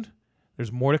tuned.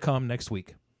 There's more to come next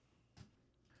week.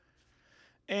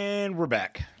 And we're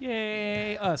back.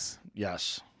 Yay, us.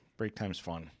 Yes. Break time's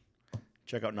fun.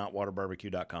 Check out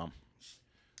notwaterbarbecue.com.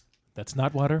 That's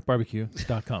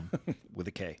notwaterbarbecue.com. With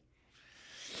a K.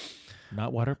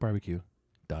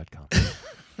 Notwaterbarbecue.com.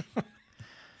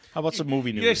 How about some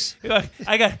movie news? Yes,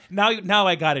 I got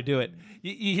to do it.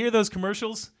 You hear those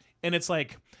commercials, and it's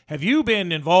like, have you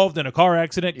been involved in a car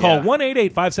accident? Call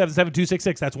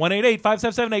 1-888-577-266. That's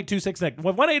 1-888-577-8266.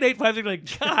 1-888-577.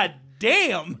 Like, God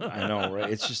damn. I know, right?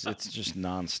 It's just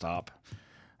nonstop.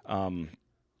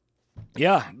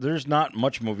 Yeah, there's not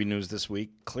much movie news this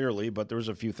week, clearly, but there was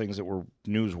a few things that were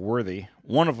newsworthy.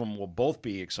 One of them we'll both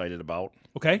be excited about.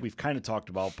 Okay. We've kind of talked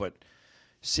about, but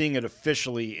seeing it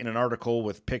officially in an article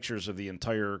with pictures of the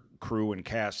entire crew and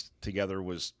cast together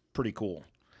was pretty cool.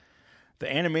 The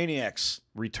Animaniacs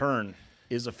return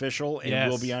is official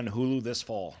and will be on Hulu this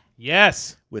fall.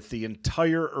 Yes. With the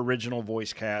entire original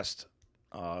voice cast.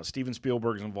 Steven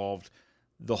Spielberg's involved.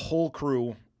 The whole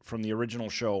crew from the original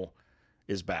show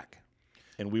is back.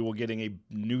 And we will getting a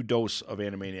new dose of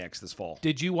Animaniacs this fall.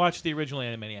 Did you watch the original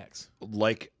Animaniacs?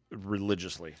 Like,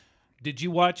 religiously. Did you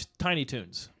watch Tiny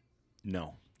Toons?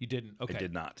 No. You didn't? Okay. I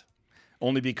did not.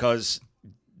 Only because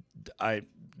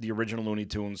the original Looney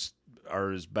Tunes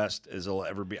are as best as they'll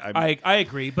ever be. I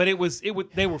agree, but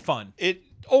they were fun.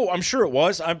 I'm sure it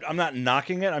was. I'm not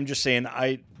knocking it. I'm just saying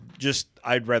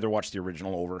I'd rather watch the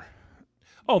original over.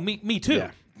 Oh, me too.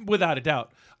 Yeah. Without a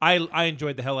doubt. I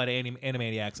enjoyed the hell out of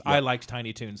Animaniacs. Yep. I liked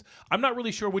Tiny Toons. I'm not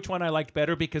really sure which one I liked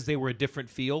better because they were a different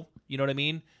feel. You know what I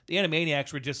mean? The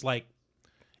Animaniacs were just like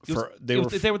they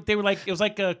were like it was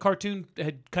like a cartoon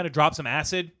had kind of dropped some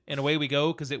acid and away we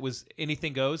go because it was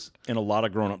anything goes. And a lot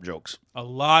of grown-up jokes. A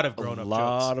lot of grown-up jokes. A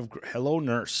lot of hello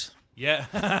nurse.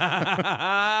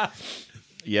 Yeah.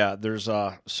 Yeah, there's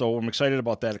so I'm excited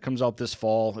about that. It comes out this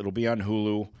fall. It'll be on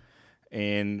Hulu.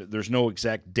 And there's no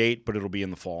exact date, but it'll be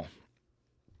in the fall.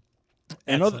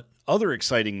 And other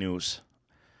exciting news.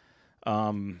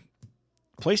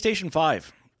 PlayStation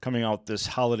 5 coming out this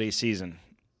holiday season.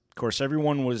 Of course,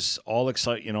 everyone was all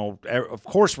excited. You know, of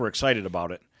course we're excited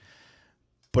about it.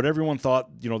 But everyone thought,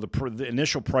 you know, the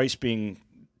initial price being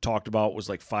talked about was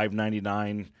like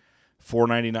 $599,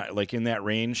 $499, like in that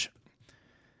range.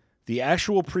 The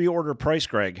actual pre-order price,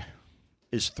 Greg,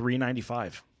 is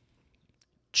 $395.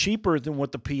 Cheaper than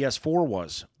what the PS4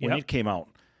 was when it came out.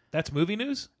 That's movie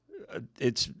news?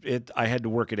 I had to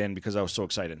work it in because I was so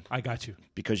excited. I got you.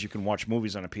 Because you can watch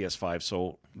movies on a PS5,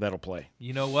 so that'll play.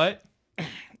 You know what?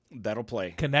 That'll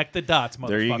play. Connect the dots, motherfucker.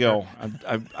 There you go.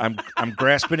 I'm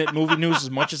grasping at movie news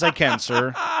as much as I can,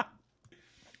 sir.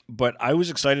 But I was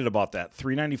excited about that.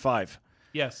 $395.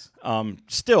 Yes.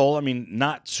 Still, I mean,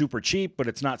 not super cheap, but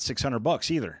it's not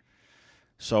 $600 either.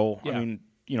 So I mean,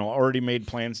 you know, already made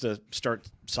plans to start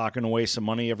socking away some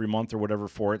money every month or whatever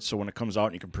for it. So when it comes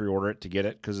out, you can pre-order it to get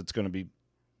it because it's going to be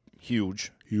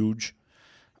huge.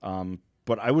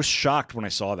 But I was shocked when I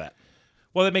saw that.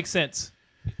 Well, it makes sense.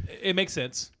 It makes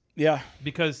sense. Yeah.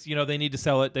 Because, you know, they need to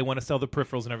sell it. They want to sell the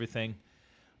peripherals and everything.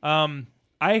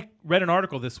 I read an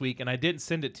article this week, and I didn't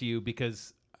send it to you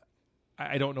because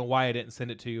I don't know why I didn't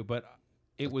send it to you, but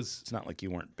it's not like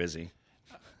you weren't busy.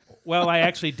 Well, I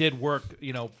actually did work,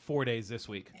 4 days this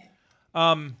week.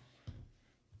 We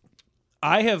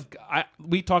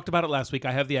talked about it last week.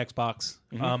 I have the Xbox.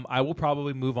 Mm-hmm. I will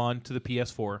probably move on to the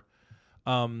PS4.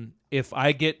 If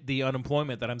I get the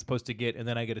unemployment that I'm supposed to get and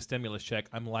then I get a stimulus check,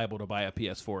 I'm liable to buy a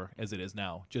PS4 as it is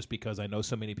now, just because I know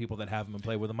so many people that have them and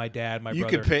play with them. My dad, my brother. You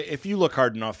could pay if you look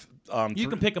hard enough. You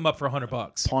can pick them up for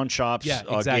 $100. Pawn shops, yeah,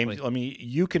 exactly. Games. I mean,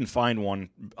 you can find one.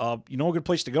 You know a good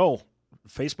place to go?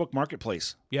 Facebook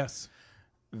Marketplace. Yes.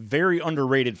 Very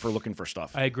underrated for looking for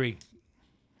stuff. I agree.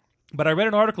 But I read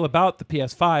an article about the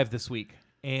PS5 this week,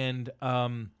 and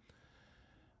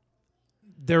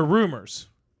they're rumors,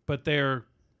 but they're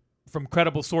from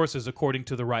credible sources, according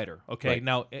to the writer. Okay, right.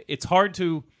 Now it's hard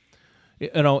to,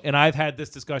 and I've had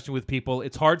this discussion with people.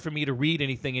 It's hard for me to read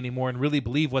anything anymore and really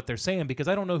believe what they're saying because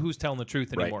I don't know who's telling the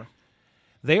truth anymore. Right.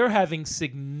 They are having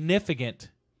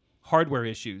significant hardware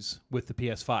issues with the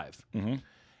PS5. Mm-hmm.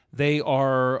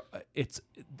 It's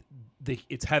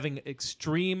having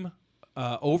extreme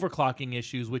overclocking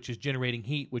issues, which is generating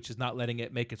heat, which is not letting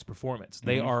it make its performance. Mm-hmm.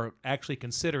 They are actually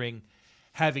considering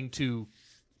having to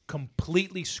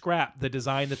completely scrap the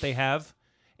design that they have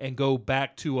and go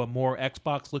back to a more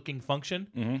Xbox-looking function.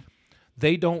 Mm-hmm.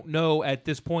 They don't know at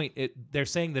this point. They're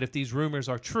saying that if these rumors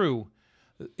are true,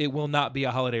 it will not be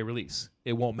a holiday release.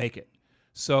 It won't make it.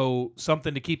 So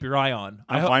something to keep your eye on.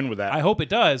 I'm fine with that. I hope it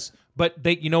does. But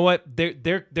you know what?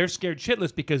 They're scared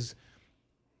shitless because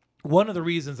one of the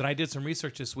reasons, and I did some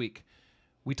research this week.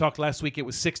 We talked last week. It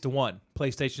was 6-1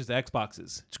 PlayStations to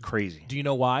Xboxes. It's crazy. Do you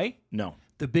know why? No.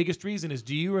 The biggest reason is,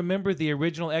 do you remember the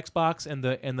original Xbox and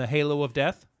the Halo of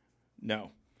Death?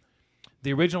 No.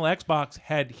 The original Xbox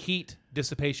had heat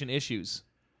dissipation issues,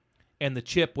 and the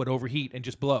chip would overheat and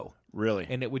just blow. Really?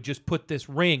 And it would just put this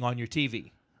ring on your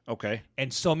TV. Okay.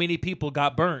 And so many people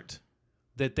got burnt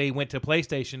that they went to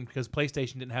PlayStation because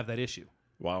PlayStation didn't have that issue.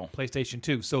 Wow. PlayStation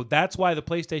 2. So that's why the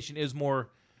PlayStation is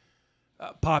more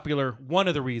popular. One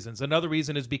of the reasons. Another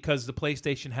reason is because the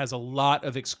PlayStation has a lot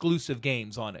of exclusive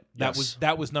games on it. Yes.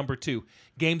 That was number 2.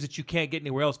 Games that you can't get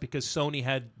anywhere else because Sony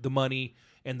had the money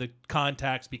and the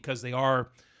contacts because they are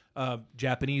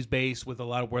Japanese based with a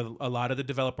lot of the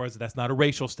developers. That's not a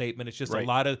racial statement. It's just Right.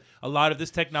 a lot of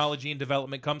this technology and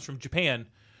development comes from Japan.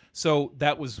 So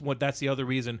that's the other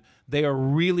reason they are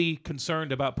really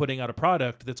concerned about putting out a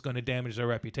product that's going to damage their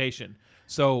reputation.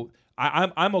 So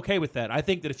I'm okay with that. I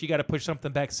think that if you got to push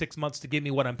something back 6 months to give me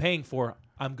what I'm paying for,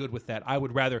 I'm good with that. I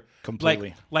would rather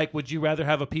Completely. Like would you rather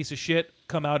have a piece of shit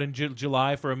come out in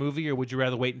July for a movie, or would you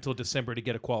rather wait until December to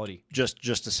get a quality? Just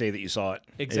to say that you saw it.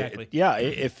 Exactly.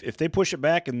 If they push it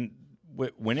back and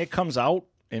when it comes out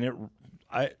and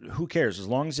who cares, as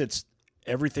long as it's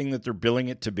everything that they're billing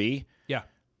it to be. Yeah.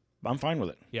 I'm fine with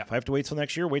it. Yeah. If I have to wait till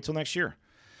next year, wait till next year.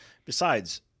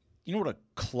 Besides, you know what a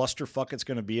clusterfuck it's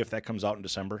going to be if that comes out in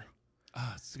December?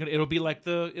 It'll be like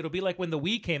when the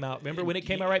Wii came out. Remember when it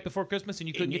came out right before Christmas and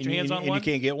you couldn't get your hands on one? And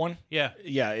you can't get one? Yeah.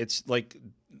 Yeah, it's like,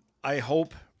 I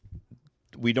hope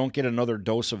we don't get another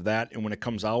dose of that, and when it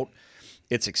comes out,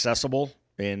 it's accessible,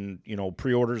 and,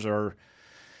 pre-orders are,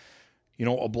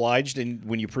 obliged, and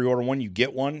when you pre-order one, you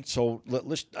get one. So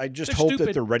I just hope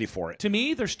that they're ready for it. To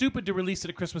me, they're stupid to release it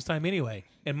at Christmas time anyway.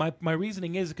 And my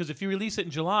reasoning is because if you release it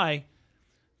in July,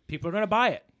 people are going to buy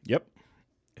it. Yep.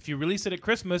 If you release it at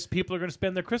Christmas, people are going to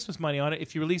spend their Christmas money on it.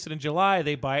 If you release it in July,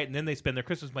 they buy it, and then they spend their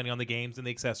Christmas money on the games and the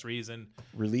accessories. And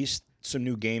release some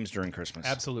new games during Christmas.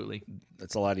 Absolutely.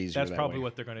 That's a lot easier. That's probably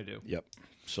what they're going to do. Yep.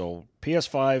 So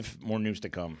PS5, more news to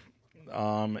come.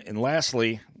 And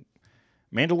lastly,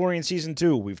 Mandalorian Season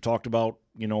 2. We've talked about,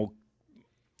 Ahsoka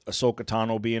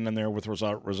Tano being in there with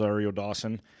Rosario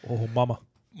Dawson. Oh, mama.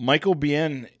 Michael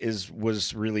Biehn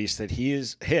was released that he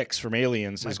is Hicks from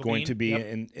Aliens Michael is going Biehn, to be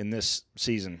yep. in this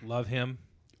season. Love him.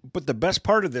 But the best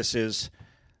part of this is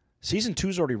Season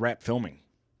 2's already wrapped filming.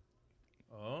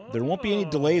 Oh. There won't be any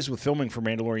delays with filming for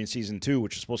Mandalorian Season 2,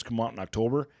 which is supposed to come out in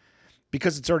October,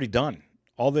 because it's already done.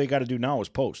 All they got to do now is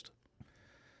post.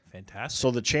 Fantastic.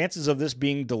 So the chances of this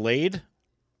being delayed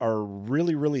are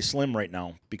really, really slim right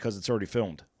now because it's already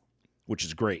filmed, which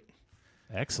is great.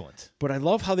 Excellent. But I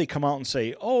love how they come out and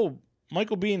say, oh,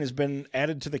 Michael Biehn has been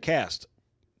added to the cast.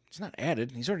 He's not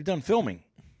added. He's already done filming.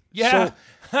 Yeah.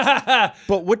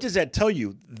 But what does that tell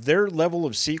you? Their level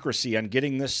of secrecy on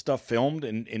getting this stuff filmed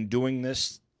and doing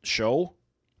this show,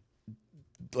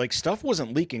 like, stuff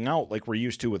wasn't leaking out like we're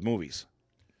used to with movies.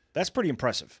 That's pretty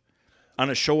impressive on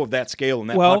a show of that scale and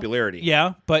that popularity.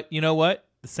 Yeah, but you know what?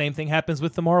 The same thing happens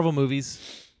with the Marvel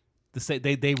movies. They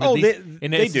release,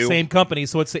 and it's the same company,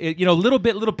 so it's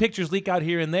little pictures leak out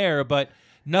here and there, but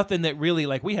nothing that really,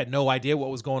 like, we had no idea what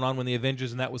was going on when the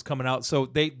Avengers and that was coming out. So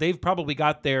they've probably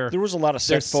got there was a lot of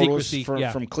set photos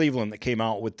secrecy, from Cleveland that came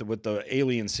out with the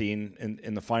alien scene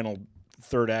in the final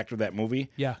third act of that movie.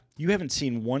 Yeah, you haven't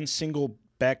seen one single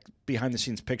behind the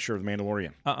scenes picture of the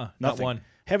Mandalorian. Not Nothing. one.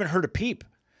 Haven't heard a peep.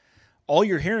 All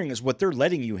you're hearing is what they're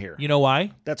letting you hear. You know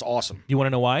why? That's awesome. You want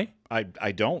to know why?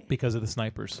 I don't. Because of the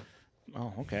snipers.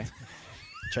 Oh, okay.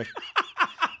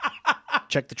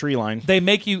 Check the tree line. They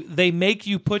make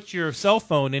you put your cell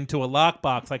phone into a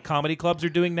lockbox like comedy clubs are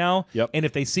doing now. Yep. And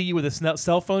if they see you with a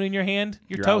cell phone in your hand,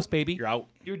 you're toast, out. baby. You're out.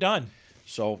 You're done.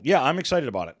 So yeah, I'm excited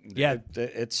about it. Yeah.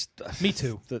 It's me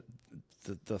too.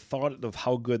 The thought of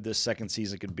how good this second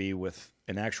season could be with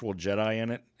an actual Jedi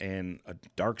in it and a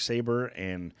Darksaber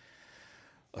and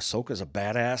Ahsoka's a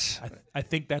badass. I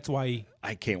think that's why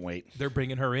I can't wait. They're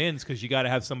bringing her in because you got to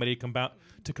have somebody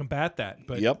to combat that.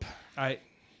 But yep, I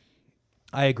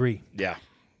agree. Yeah,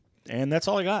 and that's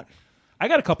all I got. I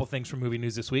got a couple things from movie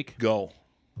news this week. Go.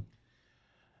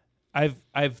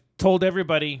 I've told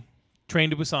everybody, Train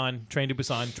to Busan, Train to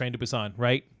Busan, Train to Busan,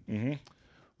 right? Mm-hmm.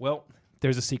 Well,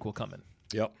 there's a sequel coming.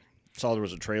 Yep. Saw there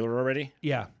was a trailer already.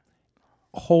 Yeah.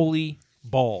 Holy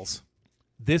balls.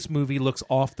 This movie looks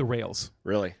off the rails.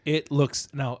 Really? It looks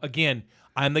now again.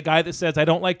 I'm the guy that says I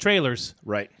don't like trailers.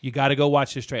 Right. You got to go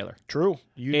watch this trailer. True.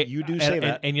 You do say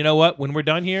that. And you know what? When we're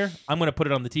done here, I'm going to put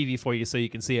it on the TV for you so you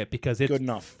can see it because it's Good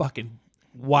enough. Fucking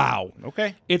wow.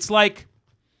 Okay. It's like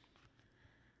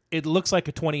it looks like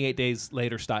a 28 Days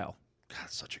Later style. God,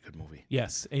 it's such a good movie.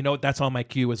 Yes. And you know what? That's on my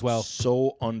queue as well.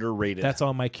 So underrated. That's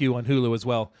on my queue on Hulu as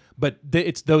well. But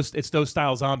it's those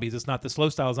style zombies. It's not the slow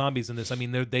style zombies in this. I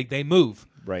mean, they move.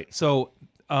 right. So,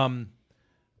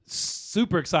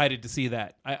 super excited to see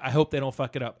that. I hope they don't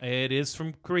fuck it up. It is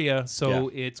from Korea, so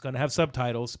it's going to have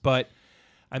subtitles. But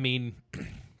I mean,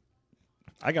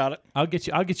 I got it. I'll get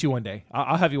you one day.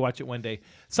 I'll have you watch it one day.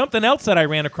 Something else that I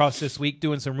ran across this week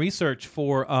doing some research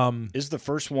for. Is the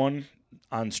first one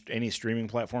on any streaming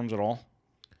platforms at all,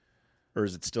 or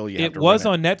is it still you? Have It to was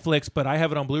rent on Netflix, but I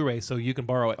have it on Blu-ray, so you can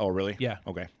borrow it. Oh, really? Yeah.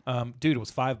 Okay. Dude, it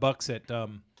was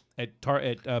 $5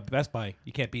 at Best Buy.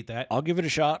 You can't beat that. I'll give it a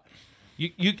shot.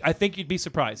 I think you'd be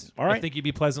surprised. All right. I think you'd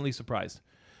be pleasantly surprised.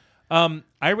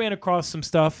 I ran across some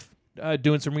stuff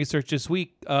doing some research this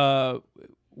week.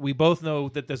 We both know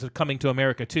that there's a Coming to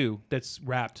America 2 that's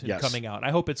wrapped and Yes. coming out.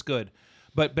 I hope it's good.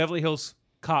 But Beverly Hills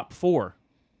Cop 4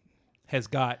 has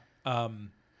got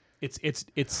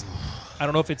it's I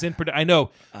don't know if it's in production. I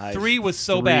know 3 was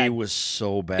so bad. 3 was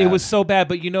so bad. It was so bad,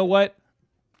 but you know what?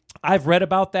 I've read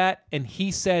about that, and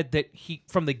he said that he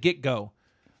from the get-go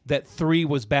that 3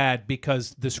 was bad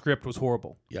because the script was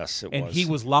horrible. Yes, it And was. he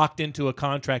was locked into a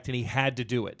contract, and he had to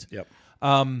do it. Yep.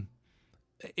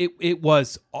 It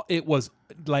was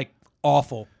like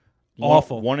awful.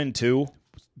 Awful. 1 and 2,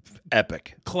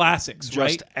 epic. Classics, Just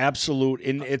right? absolute.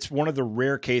 And it's one of the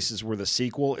rare cases where the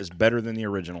sequel is better than the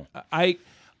original. I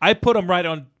put them right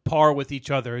on par with each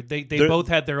other. They both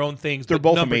had their own things. They're but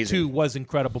both number amazing. 2 was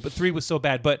incredible, but 3 was so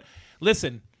bad. But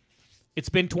listen, it's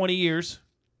been 20 years.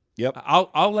 Yep.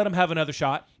 I'll let them have another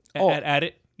shot at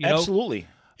it. You know? Absolutely.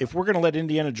 If we're going to let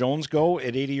Indiana Jones go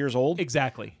at 80 years old,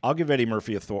 Exactly. I'll give Eddie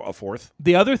Murphy a fourth.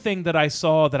 The other thing that I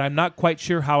saw that I'm not quite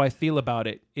sure how I feel about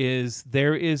it is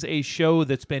there is a show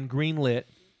that's been greenlit,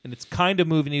 and it's kind of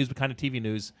movie news but kind of TV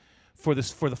news for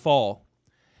the fall,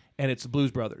 and it's Blues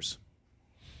Brothers.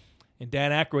 And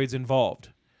Dan Aykroyd's involved.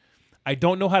 I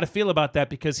don't know how to feel about that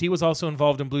because he was also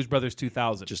involved in Blues Brothers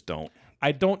 2000. Just don't.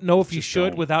 I don't know if you Just should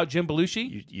don't. without Jim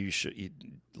Belushi. You should.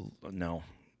 No.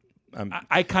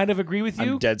 I kind of agree with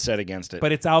you, I'm dead set against it.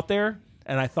 but it's out there,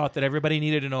 and I thought that everybody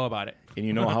needed to know about it. And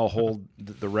you know how hold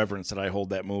the reverence that I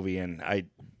hold that movie in. I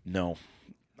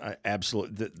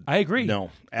absolutely. I agree. No,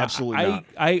 absolutely not.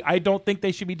 I don't think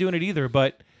they should be doing it either,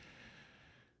 but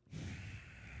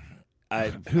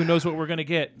who knows what we're gonna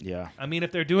get? Yeah. I mean,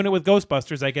 if they're doing it with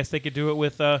Ghostbusters, I guess they could do it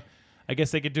with.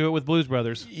 Blues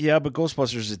Brothers. Yeah, but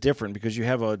Ghostbusters is different because you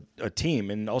have a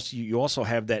team, and also you also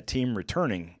have that team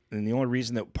returning. And the only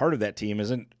reason that part of that team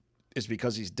is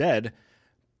because he's dead,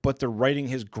 but they're writing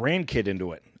his grandkid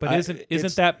into it. But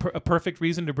isn't that a perfect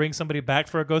reason to bring somebody back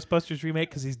for a Ghostbusters remake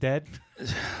because he's dead?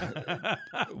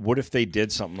 What if they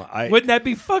did something? Wouldn't that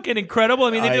be fucking incredible?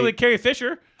 I mean, they did it with Carrie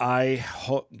Fisher. I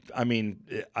mean,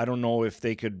 I don't know if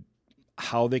they could,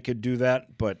 how they could do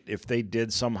that, but if they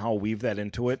did somehow weave that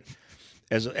into it,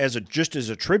 as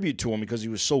a tribute to him because he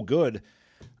was so good,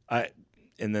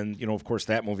 and then of course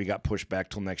that movie got pushed back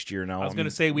till next year. Now I was going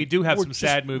to say we do have some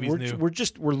sad movies new.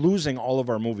 We're losing all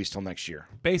of our movies till next year.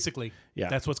 Basically, Yeah.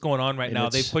 that's what's going on right And now.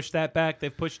 They've it's- pushed that back.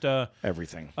 They've pushed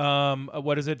Everything.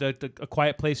 what is it? A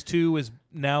Quiet Place 2 is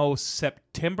now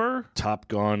September. Top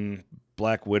Gun,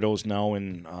 Black Widow's now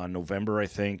in November, I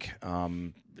think.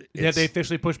 Yeah, they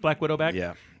officially pushed Black Widow back.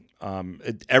 Yeah.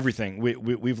 Everything.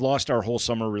 We've lost our whole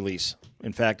summer release.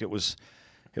 In fact, it was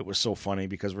so funny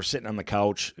because we're sitting on the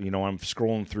couch. I'm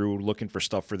scrolling through looking for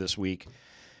stuff for this week,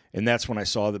 and that's when I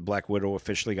saw that Black Widow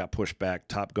officially got pushed back.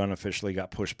 Top Gun officially got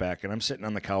pushed back, and I'm sitting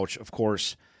on the couch, of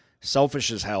course,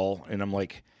 selfish as hell, and I'm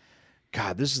like,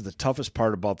 God, this is the toughest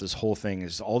part about this whole thing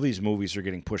is all these movies are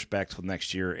getting pushed back till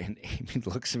next year. And Amy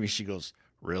looks at me, she goes,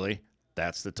 "Really?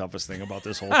 That's the toughest thing about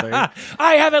this whole thing?"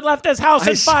 I haven't left this house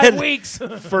in 5 weeks.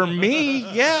 For me,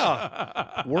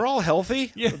 yeah. We're all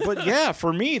healthy. Yeah. But yeah,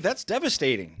 for me, that's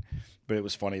devastating. But it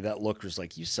was funny. That look was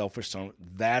like, you selfish son.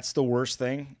 That's the worst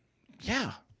thing?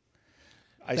 Yeah.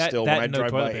 When I and no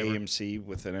drive by toilet paper. AMC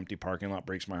with an empty parking lot,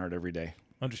 breaks my heart every day.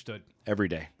 Understood. Every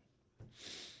day.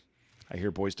 I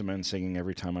hear Boyz II Men singing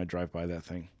every time I drive by that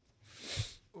thing.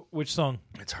 Which song?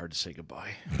 It's hard to say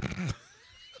goodbye.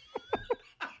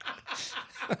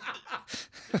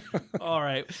 All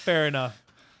right, fair enough.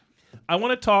 I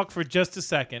want to talk for just a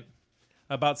second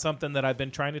about something that I've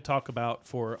been trying to talk about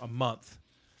for a month.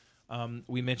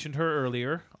 We mentioned her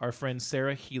earlier. Our friend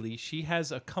Sarah Healy. She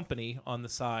has a company on the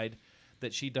side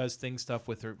that she does stuff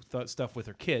with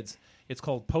her kids. It's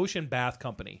called Potion Bath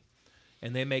Company,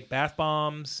 and they make bath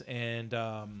bombs and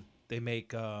they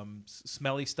make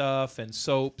smelly stuff and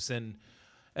soaps and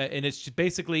it's just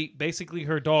basically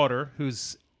her daughter,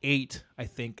 who's 8, I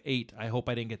think 8. I hope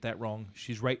I didn't get that wrong.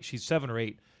 She's right. She's 7 or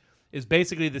 8. Is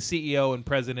basically the CEO and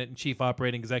president and chief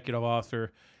operating executive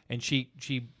officer, and she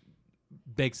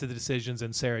makes the decisions,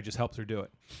 and Sarah just helps her do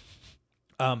it.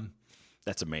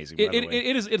 That's amazing. By the way.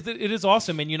 It is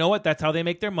awesome, and you know what? That's how they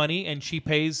make their money. And she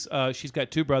pays. She's got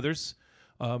 2 brothers.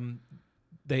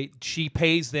 She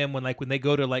pays them when they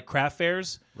go to craft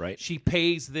fairs. Right. She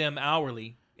pays them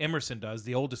hourly. Emerson does,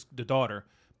 the daughter,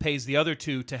 pays the other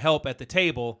 2 to help at the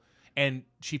table, and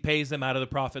she pays them out of the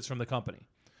profits from the company.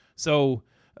 So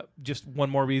just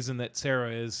one more reason that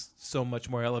Sarah is so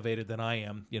much more elevated than I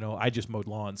am. I just mowed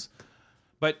lawns.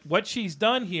 But what she's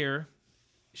done here,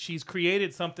 she's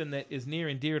created something that is near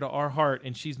and dear to our heart,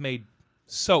 and she's made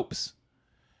soaps.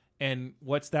 And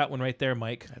what's that one right there,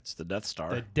 Mike? That's the Death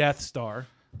Star. The Death Star.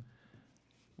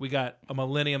 We got a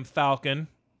Millennium Falcon,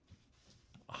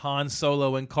 Han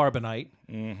Solo and Carbonite,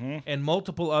 and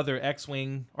multiple other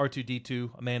X-Wing,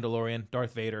 R2-D2, a Mandalorian,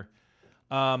 Darth Vader.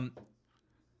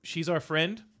 She's our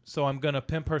friend, so I'm going to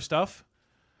pimp her stuff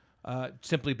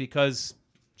simply because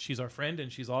she's our friend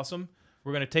and she's awesome.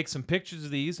 We're going to take some pictures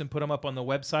of these and put them up on the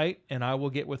website, and I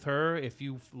will get with her if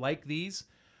you like these.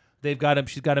 She's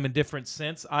got them in different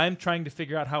scents. I'm trying to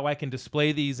figure out how I can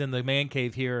display these in the man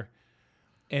cave here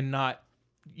and not...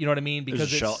 You know what I mean?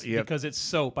 Because it's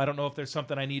soap. I don't know if there's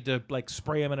something I need to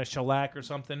spray them in a shellac or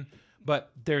something.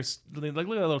 But look at that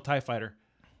little TIE fighter.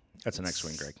 That's an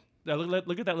X-Wing, Greg.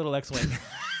 Look at that little X-Wing.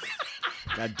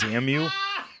 God damn you!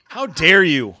 How dare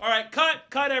you! All right,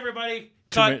 cut everybody.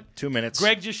 Cut. 2 minutes.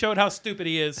 Greg just showed how stupid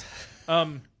he is.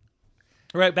 All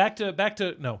right, back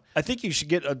to no. I think you should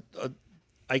get a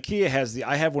IKEA has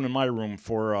I have one in my room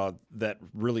for that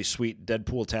really sweet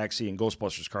Deadpool taxi and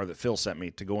Ghostbusters car that Phil sent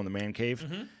me to go in the man cave.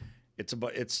 Mm-hmm. It's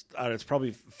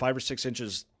probably 5 or 6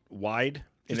 inches wide.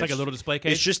 It's like a little display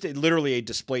case? It's just literally a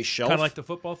display shelf. Kind of like the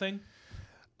football thing?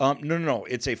 No.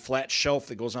 It's a flat shelf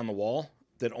that goes on the wall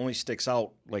that only sticks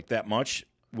out like that much.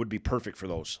 Would be perfect for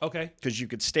those. Okay. Because you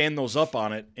could stand those up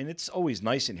on it, and it's always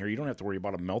nice in here. You don't have to worry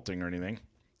about them melting or anything.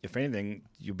 If anything,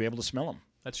 you'll be able to smell them.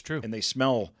 That's true. And they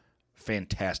smell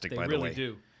fantastic, by the way. They really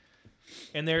do.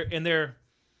 And they're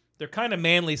kind of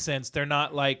manly scents. They're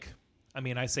not I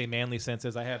say manly scents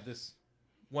as I have this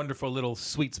wonderful little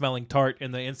sweet-smelling tart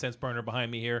in the incense burner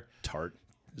behind me here. Tart?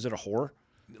 Is it a whore?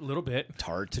 A little bit.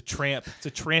 Tart. It's a tramp. It's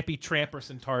a trampy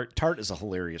tramperson tart. Tart is a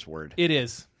hilarious word. It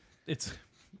is. It's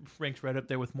ranks right up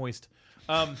there with moist.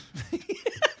 But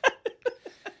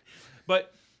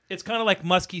it's kind of like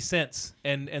musky scents,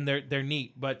 and they're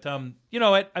neat. But you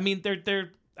know what? I mean,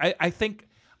 I think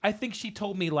she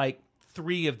told me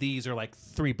 3 of these are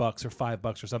 $3 or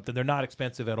 $5 or something. They're not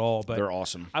expensive at all, but they're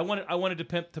awesome. I wanted to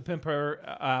pimp her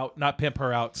out, not pimp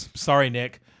her out. Sorry,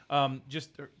 Nick.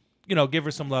 Just give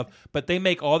her some love. But they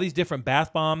make all these different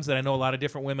bath bombs that I know a lot of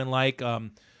different women like.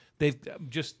 They've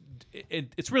just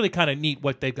it's really kind of neat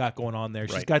what they've got going on there.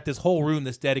 She's got this whole room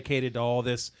that's dedicated to all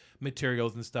this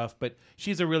materials and stuff. But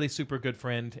she's a really super good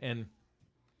friend, and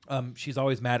she's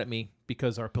always mad at me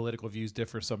because our political views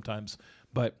differ sometimes.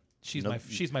 But she's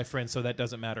my friend, so that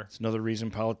doesn't matter. It's another reason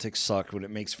politics suck when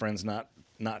it makes friends not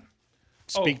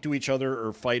speak to each other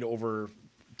or fight over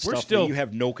stuff that you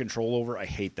have no control over. I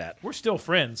hate that. We're still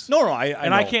friends. No, I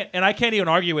know. I can't even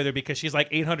argue with her because she's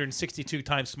 862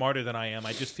 times smarter than I am.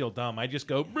 I just feel dumb. I just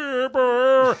go brr,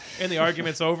 brr, and the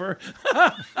argument's over.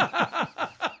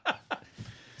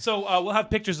 So we'll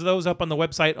have pictures of those up on the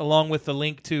website along with the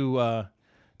link to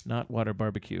Not Water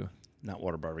Barbecue. Not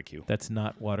Water Barbecue. That's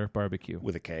Not Water Barbecue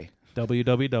with a K.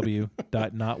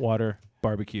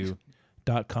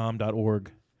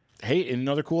 www.notwaterbarbecue.com.org. Hey, and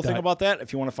another cool thing about that,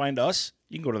 if you want to find us,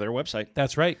 you can go to their website.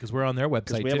 That's right, because we're on their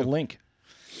website, we have a link.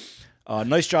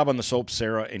 Nice job on the soap,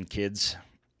 Sarah and kids.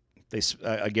 They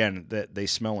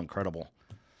smell incredible.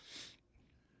 I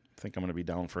think I'm going to be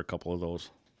down for a couple of those,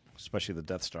 especially the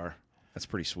Death Star. That's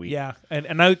pretty sweet. Yeah, and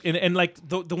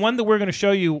the one that we're going to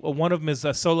show you, one of them is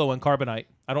Solo and Carbonite.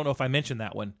 I don't know if I mentioned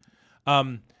that one.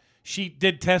 She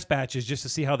did test batches just to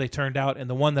see how they turned out, and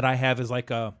the one that I have is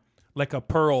like a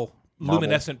pearl. Marble.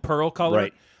 Luminescent pearl color.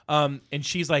 Right. And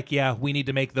she's like, yeah, we need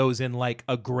to make those in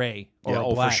a gray or a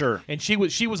black. For sure. And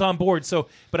she was on board. So,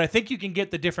 but I think you can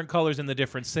get the different colors and the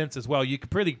different scents as well. You can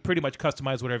pretty much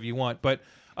customize whatever you want. But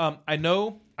I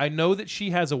know that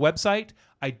she has a website.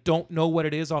 I don't know what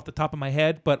it is off the top of my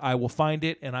head, but I will find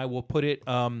it and I will put it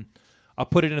on I'll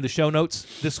put it into the show notes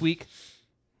this week.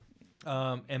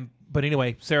 But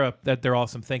anyway, Sarah, they're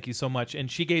awesome. Thank you so much.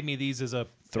 And she gave me these as a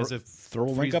throw a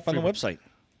link up on the website.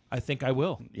 I think I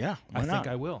will. Yeah, why I not?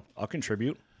 think I will. I'll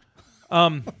contribute.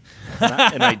 An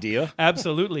idea.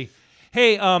 Absolutely.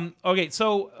 Hey, okay,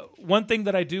 so one thing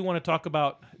that I do want to talk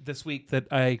about this week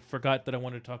that I forgot that I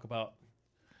wanted to talk about,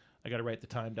 I got to write the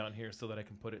time down here so that I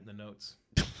can put it in the notes.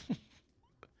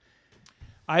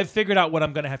 I've figured out what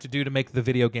I'm going to have to do to make the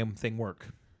video game thing work.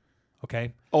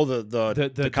 Okay? Oh,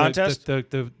 the contest?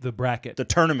 The bracket. The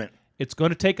tournament. It's going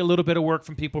to take a little bit of work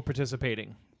from people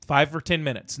participating. 5 or 10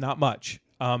 minutes, not much.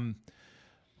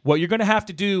 What you're going to have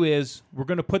to do is we're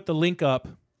going to put the link up,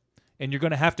 and you're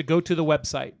going to have to go to the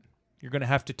website. You're going to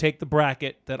have to take the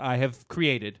bracket that I have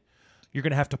created. You're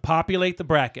going to have to populate the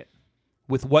bracket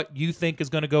with what you think is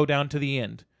going to go down to the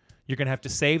end. You're going to have to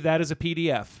save that as a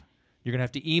PDF. You're going to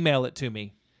have to email it to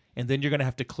me. And then you're going to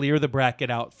have to clear the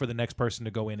bracket out for the next person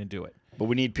to go in and do it. But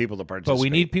we need people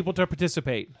to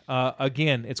participate.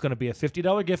 Again, it's going to be a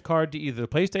 $50 gift card to either the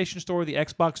PlayStation Store, the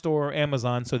Xbox Store, or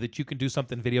Amazon so that you can do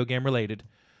something video game related.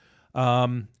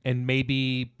 And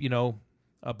maybe,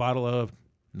 a bottle of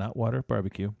not water,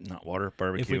 barbecue. Not water,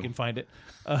 barbecue. If we can find it.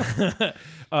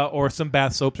 Or some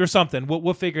bath soaps or something.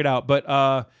 We'll figure it out. But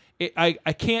I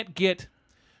can't get...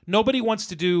 Nobody wants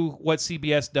to do what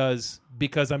CBS does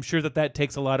because I'm sure that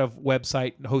takes a lot of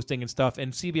website hosting and stuff,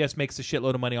 and CBS makes a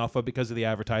shitload of money off of because of the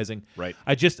advertising. Right.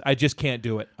 I just can't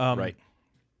do it. Right.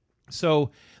 So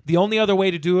the only other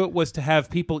way to do it was to have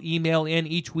people email in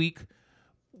each week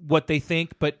what they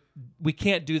think, but we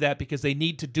can't do that because they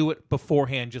need to do it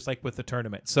beforehand, just like with the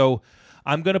tournament. So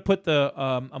I'm going to put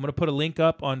a link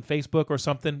up on Facebook or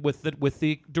something with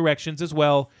the directions as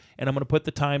well, and I'm going to put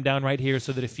the time down right here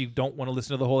so that if you don't want to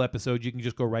listen to the whole episode, you can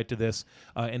just go right to this,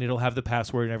 and it'll have the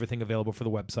password and everything available for the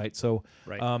website. So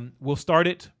we'll start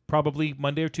it probably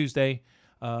Monday or Tuesday.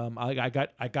 I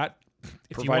got.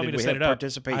 If you want me to set it up,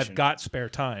 I've got spare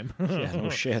time. Yeah,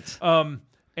 no shit.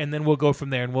 And then we'll go from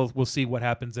there, and we'll see what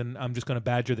happens. And I'm just gonna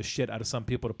badger the shit out of some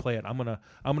people to play it. I'm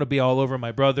gonna be all over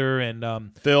my brother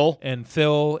and Phil and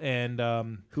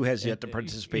who has yet to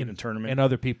participate in the tournament and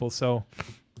other people. So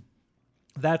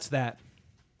that's that.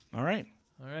 All right.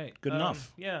 Good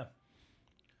enough. Yeah.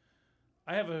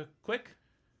 I have a quick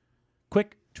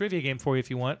trivia game for you if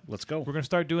you want. Let's go. We're gonna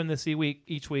start doing this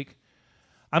each week.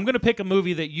 I'm gonna pick a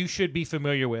movie that you should be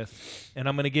familiar with, and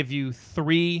I'm gonna give you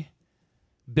 3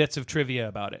 bits of trivia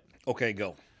about it. Okay,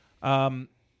 go. And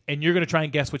you're going to try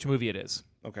and guess which movie it is.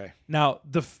 Okay. Now,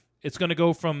 it's going to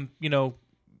go from,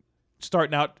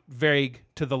 starting out vague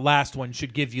to the last one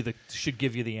should give you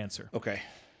the answer. Okay.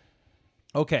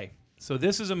 Okay. So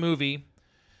this is a movie.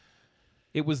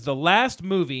 It was the last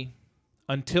movie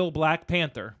until Black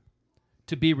Panther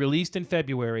to be released in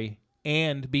February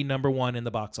and be number 1 in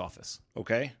the box office.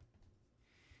 Okay.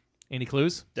 Any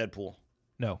clues? Deadpool.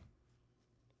 No.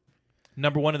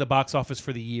 Number 1 in the box office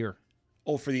for the year.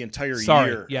 Oh, for the entire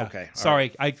Sorry, year. yeah. Okay.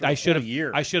 Sorry, right. I should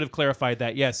have clarified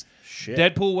that. Yes. Shit.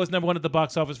 Deadpool was number 1 at the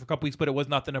box office for a couple weeks, but it was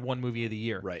not the number 1 movie of the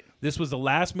year. Right. This was the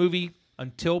last movie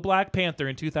until Black Panther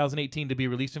in 2018 to be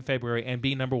released in February and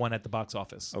be number 1 at the box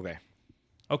office. Okay.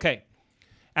 Okay.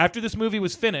 After this movie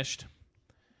was finished,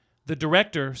 the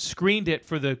director screened it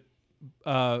for the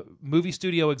movie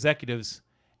studio executives,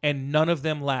 and none of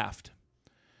them laughed.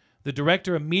 The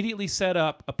director immediately set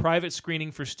up a private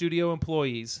screening for studio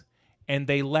employees, and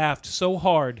they laughed so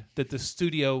hard that the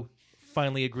studio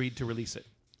finally agreed to release it.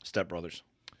 Step Brothers.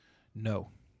 No.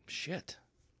 Shit.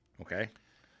 Okay.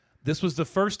 This was the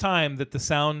first time that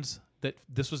farting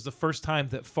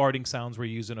sounds were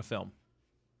used in a film.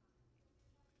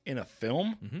 In a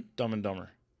film? Mm-hmm. Dumb and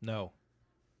Dumber. No.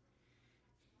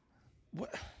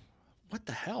 What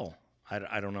the hell?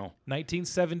 I don't know.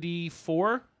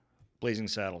 1974? Blazing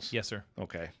Saddles. Yes, sir.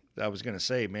 Okay. I was going to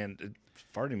say, man,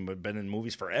 farting had been in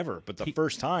movies forever, but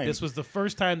first time. This was the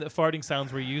first time that farting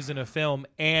sounds were used in a film,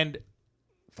 and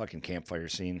fucking campfire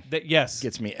scene. Yes.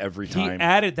 Gets me every time. He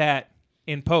added that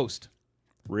in post.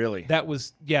 Really? That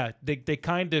was, yeah, they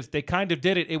kind of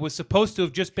did it. It was supposed to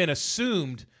have just been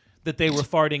assumed that they were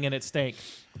farting and it stank.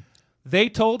 They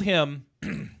told him,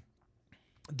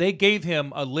 they gave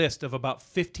him a list of about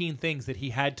 15 things that he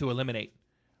had to eliminate,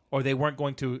 or they weren't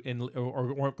going to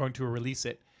weren't going to release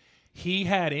it. He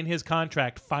had in his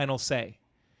contract final say.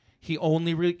 He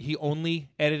only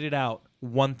edited out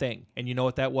one thing, and you know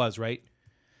what that was, right?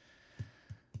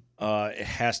 It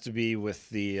has to be with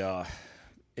the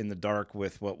in the dark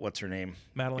with what's her name?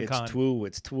 Madeline Kahn.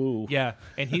 It's Twoo. Yeah,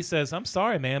 and he says, "I'm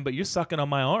sorry, man, but you're sucking on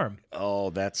my arm." Oh,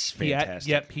 that's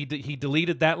fantastic. He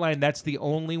deleted that line. That's the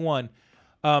only one.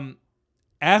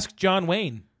 Ask John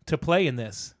Wayne to play in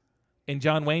this. And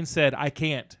John Wayne said, I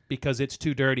can't because it's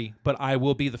too dirty, but I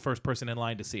will be the first person in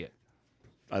line to see it.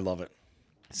 I love it.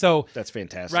 So That's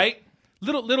fantastic. right?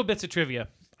 Little bits of trivia.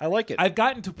 I like it. I've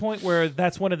gotten to a point where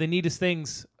that's one of the neatest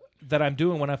things that I'm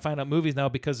doing when I find out movies now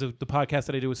because of the podcast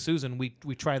that I do with Susan. We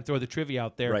try and throw the trivia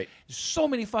out there. Right. There's so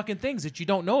many fucking things that you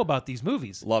don't know about these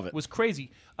movies. Love it. It was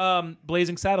crazy.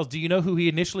 Blazing Saddles. Do you know who he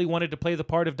initially wanted to play the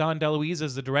part of Don DeLuise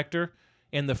as the director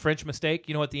in The French Mistake?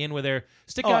 You know, at the end where they're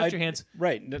stick out your hands.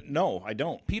 Right. No, I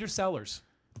don't. Peter Sellers.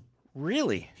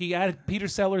 Really? He added Peter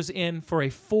Sellers in for a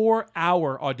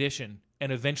 4-hour audition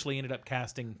and eventually ended up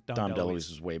casting Don DeLuise.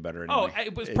 DeLuise is way better. Oh, Anyway.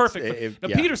 it was perfect. Now,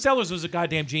 yeah. Peter Sellers was a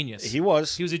goddamn genius. He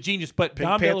was. He was a genius, but Pink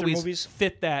Don Panther DeLuise movies?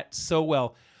 fit that so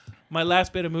well. My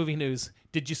last bit of movie news.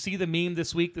 Did you see the meme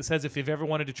this week that says if you've ever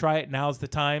wanted to try it, now's the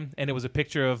time? And it was a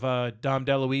picture of Dom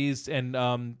DeLuise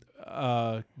and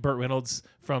Burt Reynolds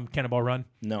from Cannonball Run.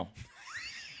 No.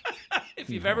 If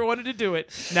you've ever wanted to do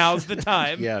it, now's the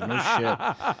time. Yeah, no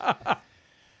shit.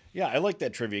 Yeah, I like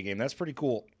that trivia game. That's pretty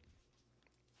cool.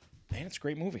 Man, it's a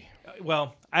great movie.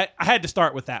 Well, I had to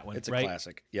start with that one. It's a right?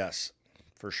 classic. Yes,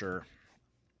 for sure.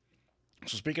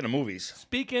 So speaking of movies,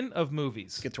 Speaking of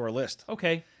movies. get to our list.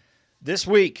 Okay. This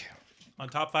week, On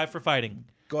top 5 for fighting.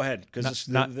 go ahead. Because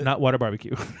Not water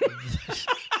barbecue.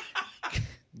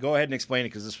 Go ahead and explain it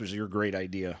because this was your great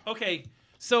idea. Okay,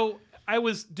 so I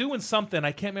was doing something.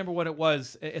 I can't remember what it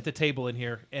was at the table in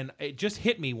here, and it just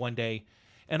hit me one day.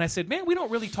 And I said, "Man, we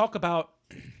don't really talk about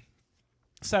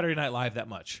Saturday Night Live that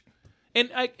much." And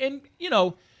you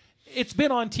know, it's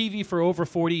been on TV for over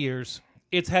 40 years.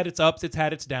 It's had its ups, it's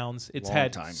had its downs, it's Long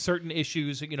had time. certain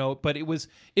issues, you know. But it was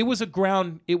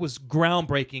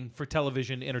groundbreaking for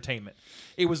television entertainment.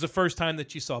 It was the first time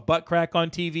that you saw butt crack on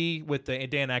TV with the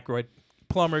Dan Aykroyd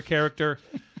plumber character.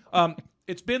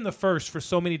 It's been the first for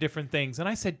so many different things. And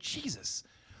I said, Jesus,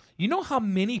 you know how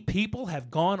many people have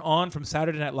gone on from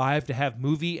Saturday Night Live to have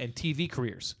movie and TV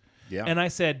careers? Yeah. And I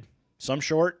said, Some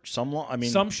short, some long. I mean,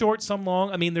 some short, some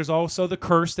long. I mean, there's also the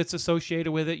curse that's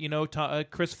associated with it. You know,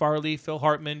 Chris Farley, Phil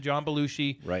Hartman, John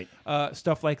Belushi, right.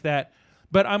 stuff like that.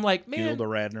 But I'm like, man, Gilda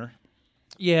Radner.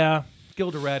 yeah,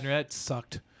 Gilda Radner, that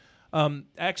sucked.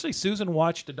 Actually, Susan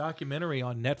watched a documentary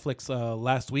on Netflix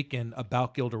last weekend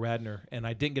about Gilda Radner, and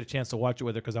I didn't get a chance to watch it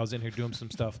with her because I was in here doing some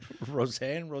stuff.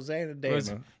 Roseanne and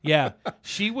Dana. Yeah,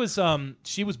 she was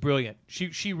brilliant.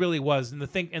 She really was, and the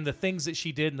things that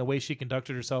she did and the way she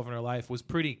conducted herself in her life was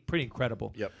pretty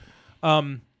incredible. Yep.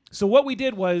 So what we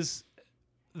did was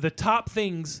the top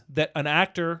things that an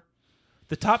actor,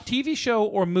 the top TV show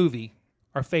or movie,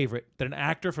 our favorite, that an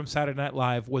actor from Saturday Night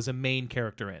Live was a main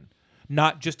character in.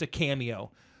 Not just a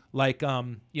cameo. Like,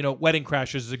 Wedding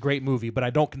Crashers is a great movie, but I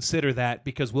don't consider that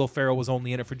because Will Ferrell was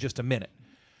only in it for just a minute.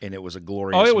 And it was a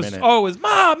glorious minute. Oh, it was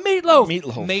Mom, Meatloaf.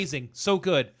 Meatloaf. Amazing. So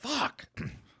good. Fuck.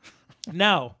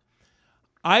 Now,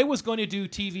 I was going to do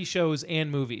TV shows and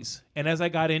movies. And as I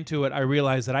got into it, I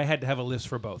realized that I had to have a list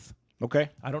for both. Okay.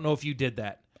 I don't know if you did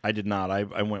that. I did not.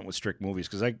 I went with strict movies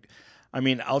because I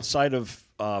mean, outside of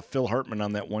Phil Hartman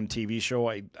on that one TV show,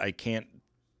 I can't.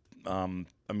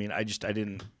 I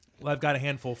didn't. Well, I've got a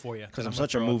handful for you. Because I'm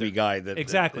such a movie guy that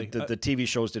Exactly. the TV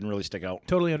shows didn't really stick out.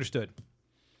 Totally understood.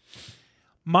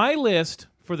 My list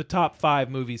for the top 5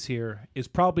 movies here is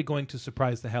probably going to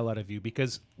surprise the hell out of you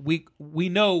because we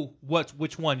know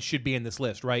which one should be in this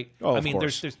list, right? Oh, of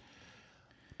course.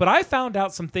 But I found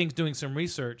out some things doing some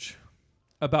research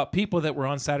about people that were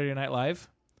on Saturday Night Live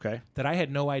Okay. that I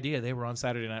had no idea they were on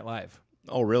Saturday Night Live.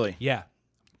 Oh, really? Yeah.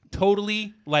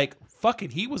 Totally, like, fucking,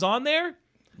 he was on there?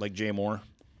 Like Jay Moore?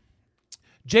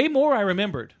 Jay Moore, I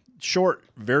remembered. Short,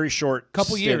 very short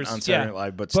Couple stint years on Saturday Night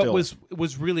Live, but still.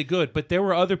 was really good. But there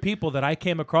were other people that I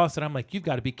came across and I'm like, you've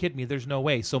got to be kidding me. There's no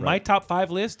way. So my top 5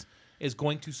 list is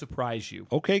going to surprise you.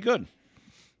 Okay, good.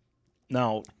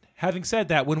 Now, Having said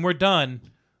that, when we're done,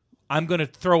 I'm going to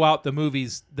throw out the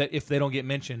movies that if they don't get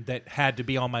mentioned that had to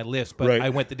be on my list, but Right. I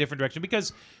went the different direction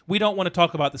because we don't want to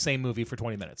talk about the same movie for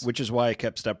 20 minutes. which is why I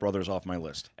kept Step Brothers off my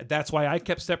list That's why I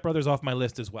kept Step Brothers off my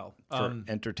list as well. for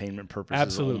entertainment purposes.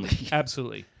 Absolutely. only.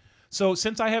 Absolutely. So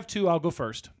since I have 2, I'll go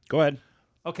first. Go ahead.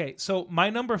 Okay, so my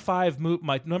number 5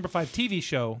 TV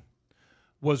show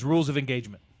was Rules of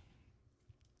Engagement.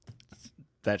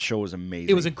 That show was amazing.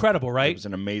 It was incredible, right? It was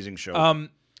an amazing show.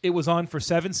 It was on for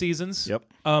 7 seasons. Yep.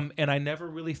 And I never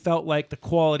really felt like the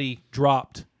quality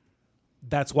dropped.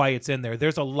 That's why it's in there.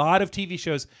 There's a lot of TV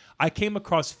shows. I came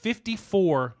across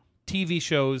 54 TV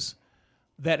shows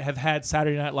that have had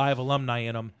Saturday Night Live alumni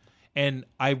in them, and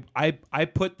I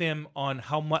put them on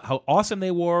how awesome they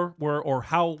were or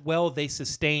how well they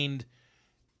sustained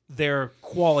their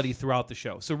quality throughout the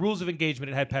show. So Rules of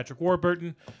Engagement, it had Patrick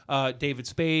Warburton, David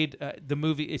Spade. The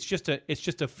movie, it's just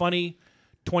a funny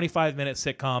 25-minute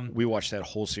sitcom. We watched that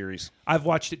whole series. I've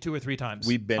watched it 2 or 3 times.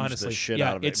 We binged honestly. the shit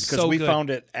out of it it's because so we good. found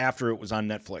it after it was on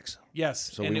Netflix.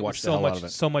 Yes, So and we it was watched the so hell much out of it.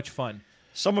 so much fun.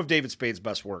 Some of David Spade's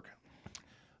best work.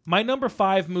 My number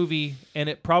 5 movie, and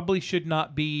it probably should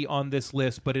not be on this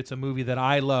list, but it's a movie that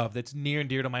I love, that's near and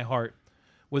dear to my heart,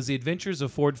 was The Adventures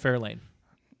of Ford Fairlane.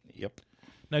 Yep.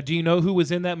 Now, do you know who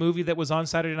was in that movie that was on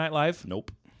Saturday Night Live?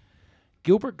 Nope.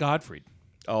 Gilbert Gottfried.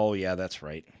 Oh, yeah, that's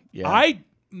right. Yeah. I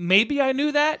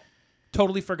knew that.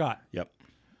 Totally forgot. Yep.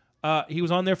 He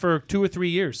was on there for 2 or 3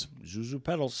 years. Zuzu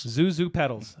Pedals. Zuzu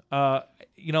Pedals.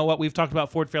 You know what? We've talked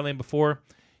about Ford Fairlane before.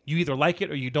 You either like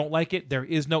it or you don't like it. There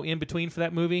is no in between for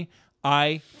that movie.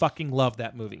 I fucking love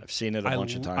that movie. I've seen it a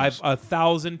bunch of times. I've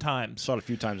 1,000 times. Saw it a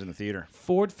few times in the theater.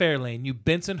 Ford Fairlane, you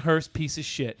Bensonhurst piece of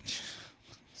shit.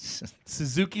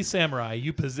 Suzuki Samurai,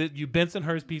 you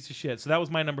Bensonhurst piece of shit. So that was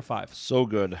my number 5. So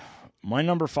good. My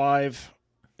number 5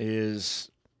 is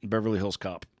Beverly Hills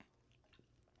Cop.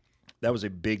 That was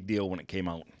a big deal when it came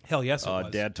out. Hell yes, it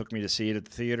was. Dad took me to see it at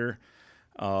the theater.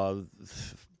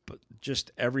 But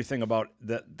just everything about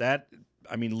that,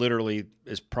 I mean, literally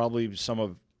is probably some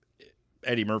of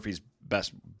Eddie Murphy's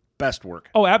best work.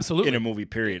 Oh, absolutely. In a movie,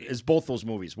 period. Is both those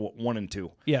movies, 1 and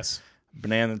 2. Yes.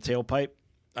 Banana in the Tailpipe.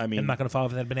 I mean, I'm not going to fall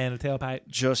for that banana tailpipe.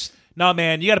 just No,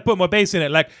 man, you got to put more bass in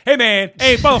it. Like, hey, man,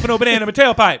 ain't falling for no banana in my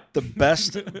tailpipe. the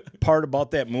best part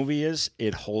about that movie is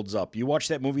it holds up. You watch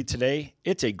that movie today,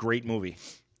 it's a great movie.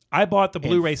 I bought the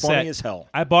Blu-ray funny set. as hell.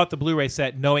 I bought the Blu-ray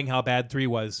set knowing how bad 3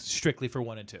 was, strictly for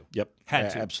 1 and 2. Yep.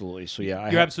 Had to. Absolutely. So, yeah.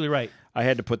 You're absolutely right. I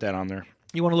had to put that on there.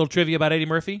 You want a little trivia about Eddie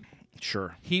Murphy?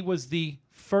 Sure. He was the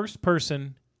first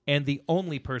person and the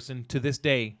only person to this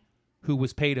day who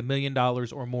was paid $1 million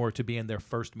or more to be in their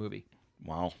first movie.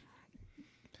 Wow.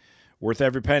 Worth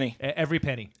every penny. Every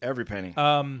penny. Every penny.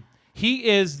 He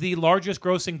is the largest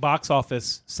grossing box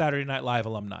office Saturday Night Live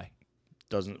alumni.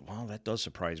 That does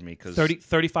surprise me because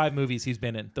 35 movies he's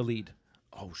been in, the lead.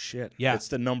 Oh shit! Yeah. It's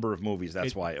the number of movies.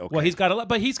 That's why. Okay. Well, he's got a lot,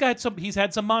 but he's had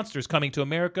some monsters. Coming to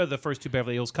America, the first 2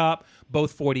 Beverly Hills Cop,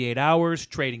 both 48 Hours,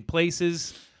 Trading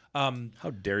Places.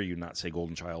 How dare you not say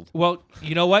Golden Child? Well,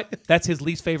 you know what? That's his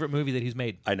least favorite movie that he's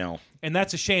made, I know. and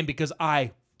that's a shame because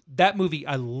that movie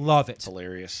I love it. It's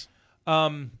hilarious.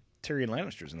 Tyrion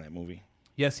Lannister's in that movie.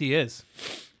 Yes, he is.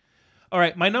 All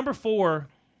right, my number 4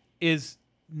 is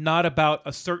not about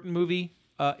a certain movie.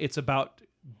 It's about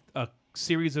a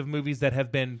series of movies that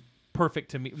have been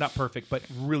perfect to me. Not perfect, but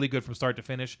really good from start to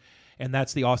finish. And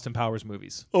that's the Austin Powers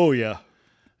movies. Oh yeah.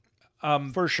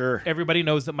 For sure. Everybody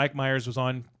knows that Mike Myers was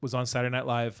on Saturday Night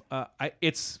Live.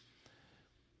 It's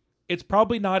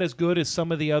probably not as good as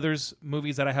some of the others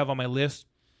movies that I have on my list,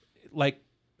 like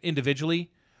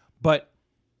individually, but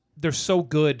they're so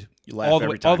good. You laugh all the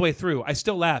every way, time. all the way through. I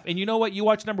still laugh. And you know what? You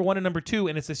watch number 1 and number 2,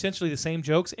 and it's essentially the same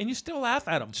jokes, and you still laugh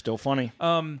at them. Still funny.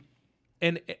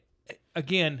 And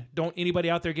again, don't anybody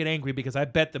out there get angry because I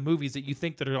bet the movies that you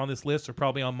think that are on this list are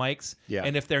probably on Mike's. Yeah.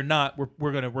 And if they're not,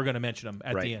 we're gonna mention them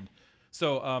at Right. the end.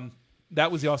 So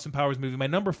that was the Austin Powers movie. My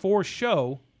number 4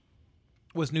 show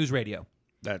was News Radio.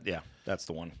 That's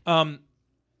the one.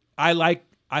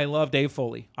 I love Dave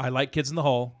Foley. I like Kids in the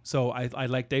Hall, so I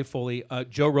like Dave Foley.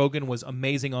 Joe Rogan was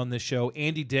amazing on this show.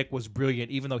 Andy Dick was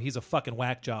brilliant, even though he's a fucking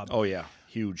whack job. Oh yeah,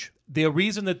 huge. The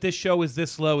reason that this show is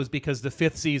this low is because the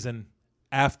 5th season,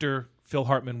 after Phil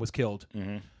Hartman was killed,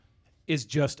 is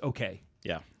just okay.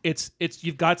 Yeah. It's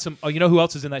you've got some. Oh, you know who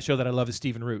else is in that show that I love is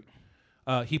Stephen Root.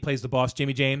 He plays the boss,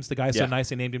 Jimmy James, the guy so Yeah. nice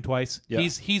they named him twice. Yeah.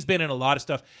 He's been in a lot of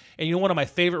stuff. And you know, one of my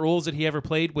favorite roles that he ever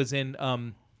played was in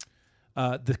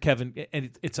the Kevin,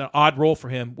 and it's an odd role for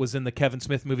him, was in the Kevin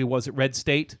Smith movie. Was it Red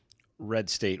State? Red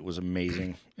State was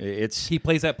amazing. He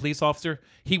plays that police officer.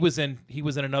 He was in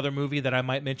another movie that I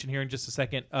might mention here in just a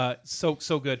second. So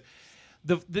good.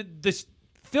 This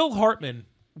Phil Hartman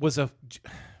was a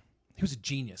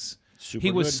genius. Super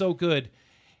he was good. so good.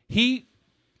 He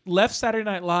left Saturday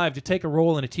Night Live to take a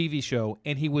role in a TV show,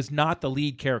 and he was not the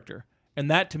lead character. And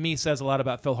that, to me, says a lot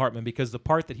about Phil Hartman because the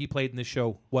part that he played in this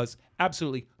show was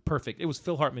absolutely perfect. It was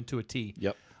Phil Hartman to a T.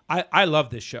 Yep. I love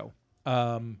this show.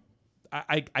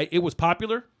 It was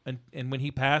popular, and when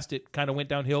he passed, it kind of went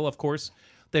downhill, of course.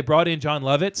 They brought in John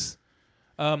Lovitz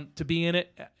to be in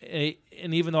it,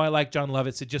 and even though I like John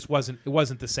Lovitz, it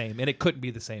wasn't the same, and it couldn't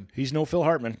be the same. He's no Phil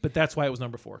Hartman. But that's why it was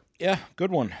number 4. Yeah,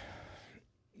 good one.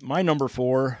 My number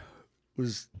 4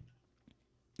 was,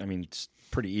 it's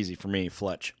pretty easy for me,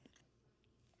 Fletch.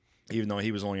 Even though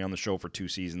he was only on the show for 2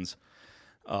 seasons.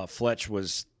 Fletch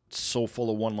was so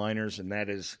full of one-liners, and that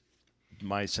is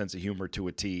my sense of humor to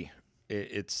a T.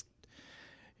 It's,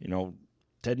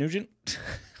 Ted Nugent.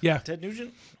 Yeah. Ted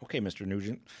Nugent. Okay, Mr.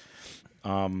 Nugent.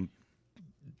 I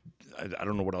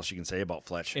don't know what else you can say about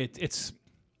Fletch. It's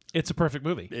a perfect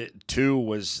movie. 2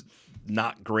 was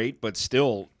not great, but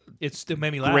still It still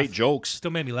made me laugh. great jokes.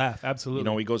 Still made me laugh.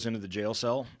 Absolutely. He goes into the jail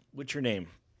cell. What's your name?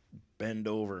 Bend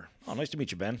over. Oh, nice to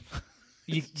meet you, Ben.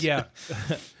 Yeah.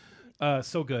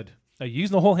 So good. You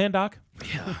using the whole hand, Doc?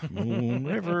 Moon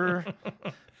River.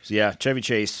 So yeah, Chevy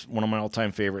Chase, one of my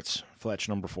all-time favorites. Fletch,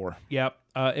 number 4. Yep.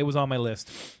 It was on my list.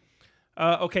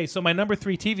 Okay, so my number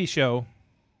 3 TV show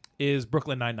is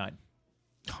Brooklyn Nine-Nine.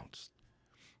 Oh, it's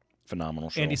a phenomenal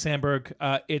show. Andy Samberg.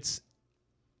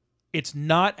 It's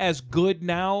not as good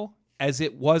now as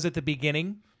it was at the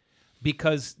beginning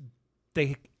because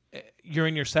you're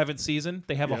in your 7th season.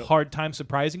 They have a hard time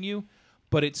surprising you,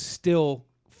 but it's still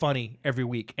funny every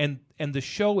week. And the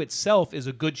show itself is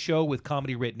a good show with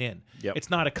comedy written in. Yep. It's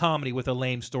not a comedy with a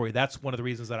lame story. That's one of the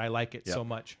reasons that I like it so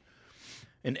much.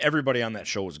 And everybody on that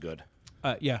show is good.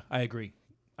 Yeah, I agree.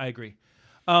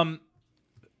 My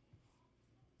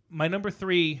number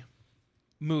 3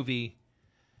 movie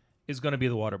is going to be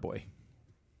The Waterboy.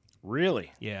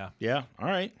 Really? Yeah. Yeah. All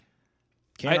right.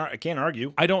 I can't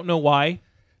argue. I don't know why.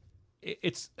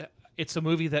 It's a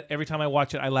movie that every time I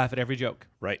watch it, I laugh at every joke.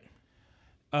 Right.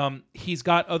 He's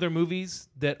got other movies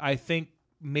that I think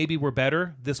maybe were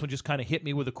better. This one just kind of hit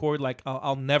me with a chord. Like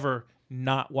I'll never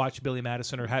not watch Billy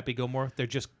Madison or Happy Gilmore.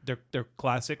 They're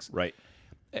classics. Right.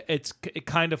 It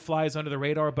kind of flies under the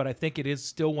radar, but I think it is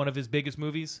still one of his biggest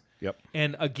movies. Yep.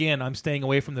 And again, I'm staying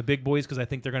away from the big boys because I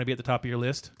think they're going to be at the top of your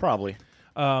list. Probably.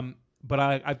 But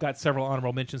I've got several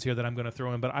honorable mentions here that I'm going to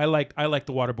throw in. But I like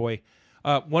The Waterboy.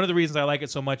 One of the reasons I like it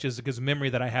so much is because of memory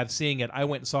that I have seeing it. I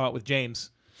went and saw it with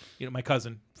James, my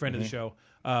cousin, friend of the show.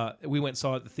 We went and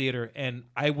saw it at the theater, and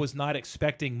I was not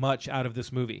expecting much out of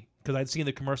this movie because I'd seen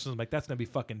the commercials. I'm like, that's going to be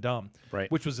fucking dumb. Right.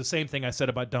 Which was the same thing I said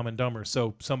about Dumb and Dumber.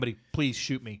 So somebody please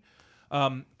shoot me.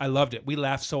 I loved it. We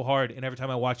laughed so hard, and every time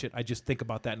I watch it, I just think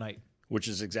about that night. Which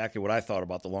is exactly what I thought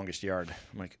about The Longest Yard.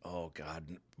 I'm like, oh God,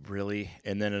 really?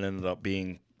 And then it ended up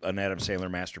being an Adam Sandler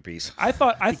masterpiece. I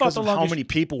thought because The of Longest how many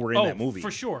people were in that movie.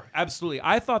 For sure. Absolutely.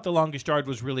 I thought The Longest Yard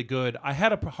was really good. I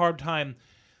had a hard time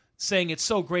saying it's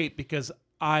so great because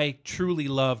I truly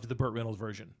loved the Burt Reynolds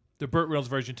version. The Burt Reynolds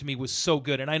version to me was so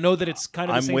good. And I know that it's kind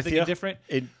of the same thing and different.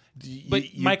 But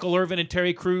Michael Irvin and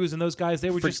Terry Crews and those guys, they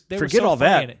were forget so all funny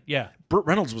that. in it. Yeah. Burt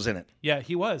Reynolds was in it. Yeah,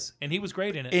 he was. And he was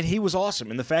great in it. And he was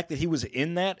awesome. And the fact that he was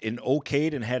in that and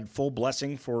okayed and had full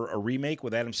blessing for a remake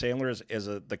with Adam Sandler as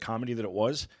the comedy that it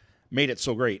was made it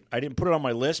so great. I didn't put it on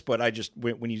my list, but I just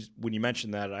when you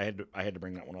mentioned that, I had to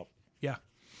bring that one up. Yeah.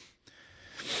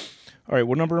 All right,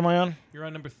 what number am I on? You're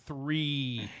on number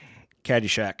 3.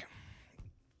 Caddyshack.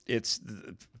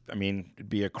 It'd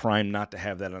be a crime not to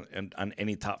have that on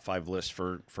any top 5 list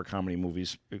for comedy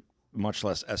movies, much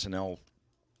less SNL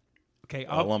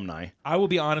alumni. I will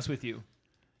be honest with you.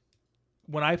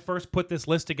 When I first put this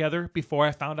list together, before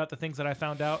I found out the things that I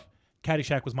found out,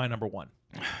 Caddyshack was my number 1.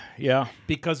 Yeah.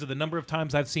 Because of the number of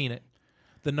times I've seen it,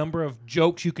 the number of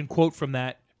jokes you can quote from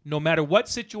that, no matter what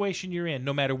situation you're in,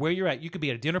 no matter where you're at. You could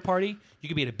be at a dinner party, you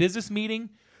could be at a business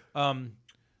meeting,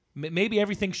 maybe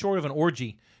everything short of an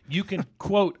orgy. You can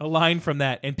quote a line from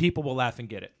that, and people will laugh and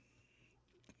get it.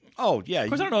 Oh, yeah. Of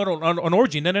course, I don't know an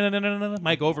orgy. No.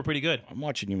 Might go over pretty good. I'm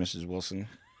watching you, Mrs. Wilson.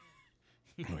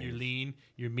 You're lean,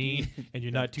 you're mean, and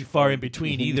you're not too far in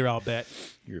between either, I'll bet.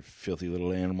 You're a filthy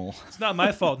little animal. It's not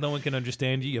my fault no one can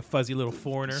understand you, you fuzzy little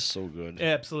foreigner. So good.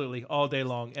 Absolutely, all day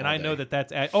long. And All I know day.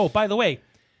 that's... Oh, by the way,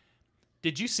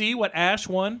 did you see what Ash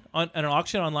won on an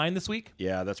auction online this week?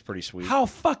 Yeah, that's pretty sweet. How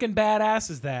fucking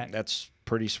badass is that? That's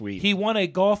pretty sweet. He won a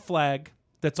golf flag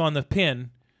that's on the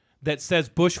pin that says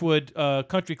Bushwood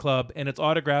Country Club, and it's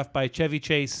autographed by Chevy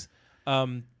Chase,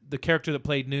 the character that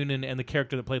played Noonan and the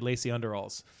character that played Lacey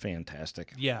Underalls.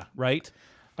 Fantastic. Yeah, right?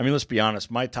 I mean, let's be honest.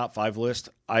 My top 5 list,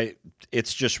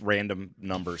 it's just random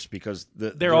numbers because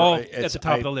they're all at the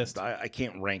top of the list. I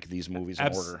can't rank these movies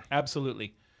in order.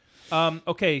 Absolutely.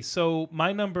 Okay, so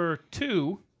my number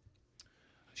 2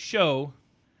 show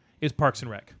is Parks and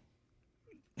Rec.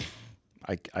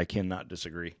 I cannot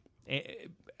disagree.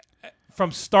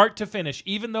 From start to finish,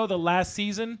 even though the last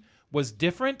season was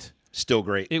different, Still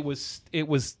great. it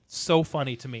was so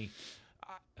funny to me.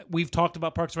 We've talked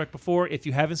about Parks and Rec before. If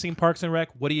you haven't seen Parks and Rec,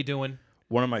 what are you doing?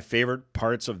 One of my favorite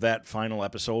parts of that final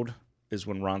episode is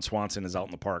when Ron Swanson is out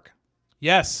in the park.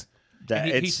 Yes. That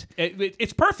And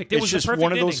it's perfect. It it's was just the perfect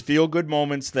one of ending. those feel-good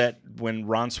moments that when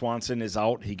Ron Swanson is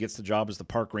out, he gets the job as the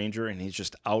park ranger, and he's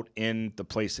just out in the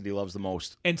place that he loves the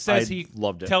most. And says I he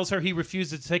loved it. tells her he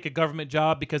refuses to take a government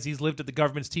job because he's lived at the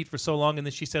government's teat for so long. And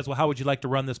then she says, "Well, how would you like to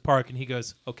run this park?" And he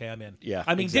goes, "Okay, I'm in." Yeah,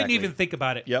 I mean, exactly. didn't even think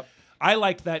about it. Yep. I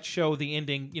liked that show. The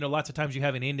ending. Lots of times you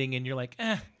have an ending and you're like,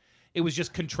 it was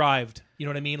just contrived. You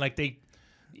know what I mean? Like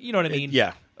you know what I mean?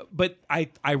 Yeah. But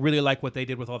I really like what they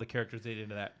did with all the characters they did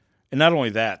into that. And not only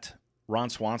that, Ron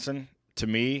Swanson, to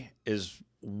me, is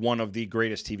one of the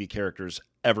greatest TV characters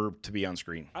ever to be on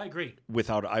screen. I agree.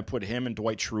 I put him and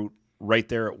Dwight Schrute right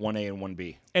there at 1A and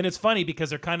 1B. And it's funny because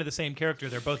they're kind of the same character.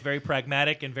 They're both very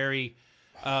pragmatic and very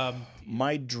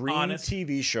My dream honest.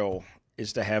 TV show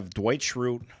is to have Dwight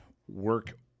Schrute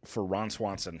work for Ron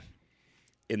Swanson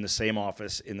in the same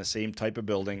office, in the same type of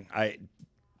building.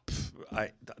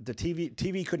 The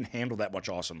TV couldn't handle that much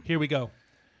awesome. Here we go.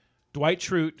 Dwight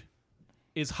Schrute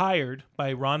is hired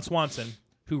by Ron Swanson,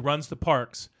 who runs the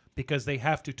parks, because they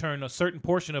have to turn a certain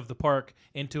portion of the park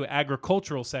into an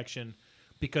agricultural section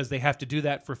because they have to do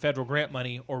that for federal grant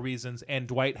money or reasons, and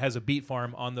Dwight has a beet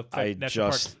farm on the national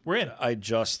parks. We're in.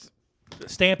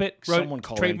 Stamp it.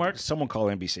 Trademark. Someone call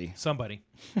NBC. Somebody.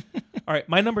 All right.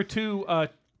 My number 2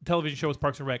 television show was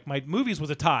Parks and Rec. My movies was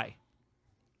a tie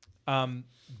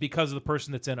because of the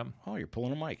person that's in them. Oh, you're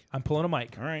pulling a mic. I'm pulling a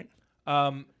mic. All right.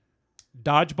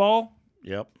 Dodgeball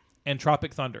Yep. and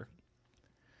Tropic Thunder.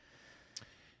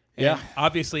 And Yeah.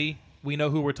 obviously, we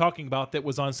know who we're talking about that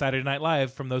was on Saturday Night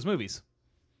Live from those movies.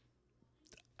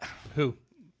 Who?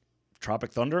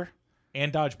 Tropic Thunder?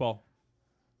 And Dodgeball.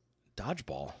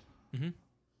 Dodgeball? Mm-hmm.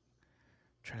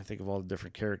 Trying to think of all the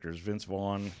different characters. Vince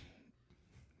Vaughn.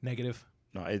 Negative.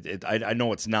 No, I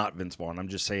know it's not Vince Vaughn. I'm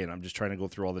just saying. I'm just trying to go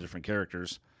through all the different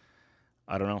characters.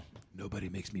 I don't know. Nobody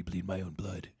makes me bleed my own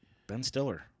blood. Ben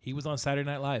Stiller. He was on Saturday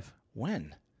Night Live.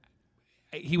 When?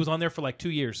 He was on there for like 2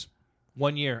 years.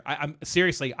 1 year. I'm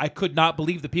seriously, I could not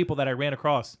believe the people that I ran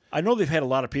across. I know they've had a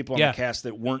lot of people on Yeah. the cast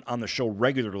that weren't on the show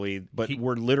regularly, but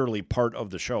were literally part of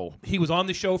the show. He was on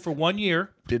the show for 1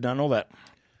 year. Did not know that.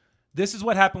 This is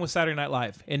what happened with Saturday Night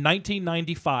Live. In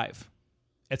 1995,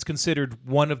 it's considered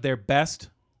one of their best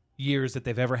years that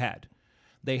they've ever had.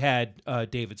 They had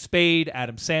David Spade,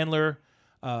 Adam Sandler,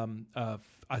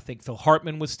 I think Phil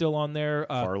Hartman was still on there.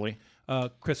 Farley.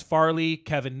 Chris Farley,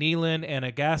 Kevin Nealon,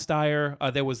 Anna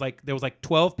Gasteyer. There was like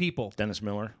 12 people. Dennis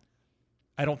Miller.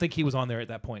 I don't think he was on there at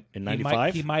that point. In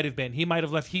 95? He might have been. He might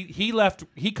have left. He left.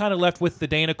 He kind of left with the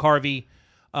Dana Carvey.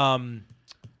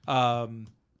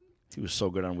 He was so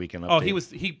good on Weekend Update. Oh, he was.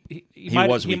 He might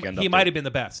have been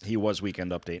the best. He was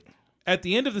Weekend Update. At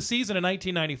the end of the season in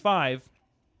 1995,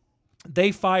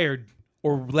 they fired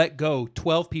or let go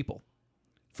 12 people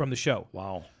from the show.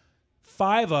 Wow.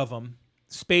 5 of them,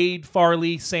 Spade,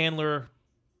 Farley, Sandler,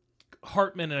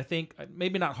 Hartman, and I think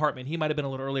maybe not Hartman. He might have been a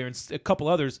little earlier, and a couple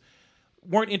others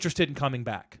weren't interested in coming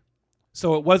back.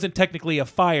 So it wasn't technically a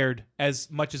fired as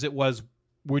much as it was,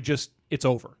 it's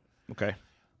over. Okay.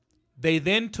 They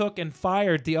then took and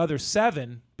fired the other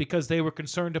 7 because they were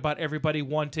concerned about everybody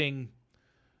wanting,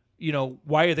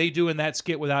 why are they doing that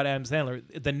skit without Adam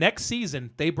Sandler? The next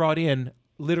season, they brought in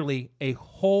literally a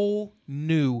whole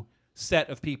new set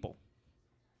of people.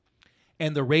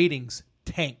 And the ratings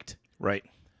tanked. Right.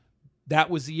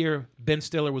 That was the year Ben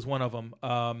Stiller was one of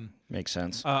them. Makes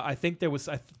sense. I think there was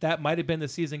that might have been the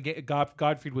season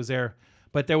Godfrey was there,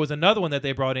 but there was another one that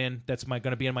they brought in that's going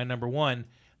to be in my number 1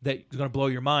 that is going to blow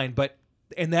your mind. But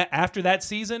after that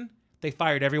season, they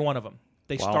fired every one of them.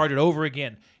 They started over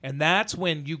again, and that's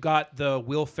when you got the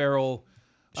Will Ferrell,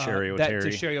 Sherry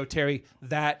O'Terry.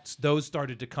 Those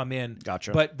started to come in.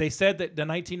 Gotcha. But they said that the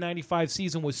 1995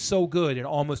 season was so good it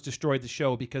almost destroyed the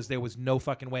show because there was no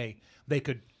fucking way they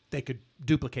could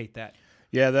duplicate that.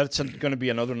 Yeah, that's going to be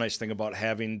another nice thing about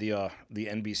having the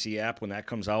NBC app when that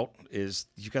comes out is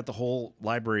you got the whole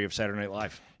library of Saturday Night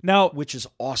Live. Now, which is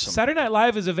awesome. Saturday Night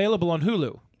Live is available on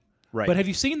Hulu. Right. But have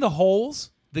you seen the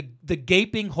holes? The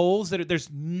gaping holes there's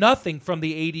nothing from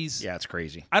the 80s. Yeah, it's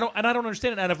crazy. I don't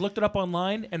understand it. And I've looked it up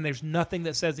online and there's nothing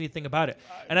that says anything about it.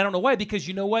 And I don't know why, because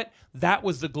you know what? That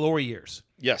was the glory years.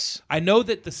 Yes. I know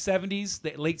that the 70s,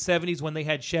 the late 70s when they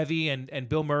had Chevy and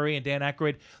Bill Murray and Dan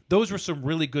Aykroyd, those were some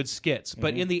really good skits.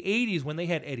 But in the 80s when they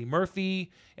had Eddie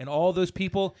Murphy and all those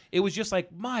people, it was just like,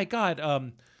 my God,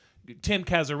 Tim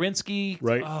Kazurinsky.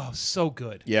 Right. Oh, so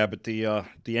good. Yeah, but the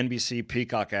NBC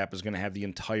Peacock app is going to have the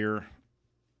entire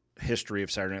history of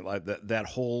Saturday Night Live. That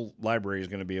whole library is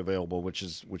going to be available, which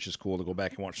is cool to go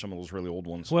back and watch some of those really old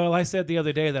ones. Well, I said the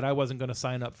other day that I wasn't going to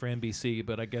sign up for NBC,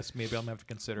 but I guess maybe I'm going to have to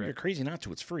consider You're it. crazy not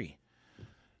to. It's free.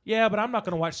 Yeah, but I'm not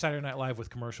going to watch Saturday Night Live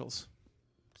with commercials.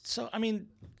 So I mean,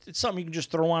 it's something you can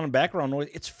just throw on in background noise.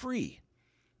 It's free.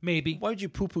 Maybe. Why would you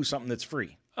poo-poo something that's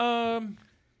free?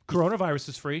 Coronavirus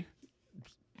is free.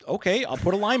 Okay, I'll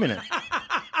put a lime in it.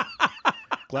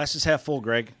 Glass is half full,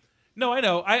 Greg. No, I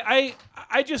know.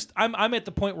 I'm at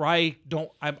the point where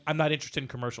I'm not interested in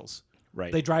commercials.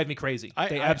 Right. They drive me crazy.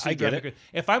 They absolutely drive me crazy.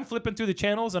 If I'm flipping through the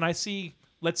channels and I see,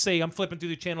 let's say I'm flipping through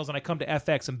the channels and I come to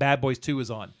FX and Bad Boys 2 is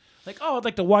on. Like, oh, I'd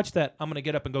like to watch that. I'm going to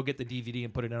get up and go get the DVD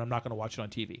and put it in. I'm not going to watch it on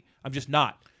TV. I'm just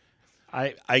not.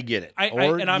 I get it.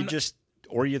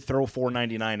 Or you throw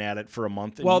 $4.99 at it for a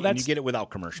month and you get it without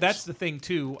commercials. That's the thing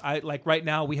too. Like right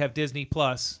now we have Disney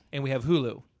Plus and we have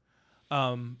Hulu.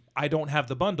 I don't have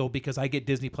the bundle because I get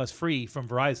Disney Plus free from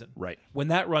Verizon. Right. When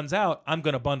that runs out, I'm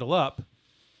going to bundle up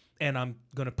and I'm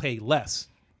going to pay less.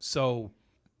 So,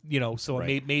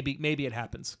 right. maybe it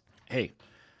happens. Hey,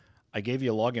 I gave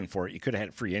you a login for it. You could have had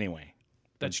it free anyway.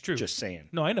 That's true. Just saying.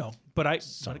 No, I know. But I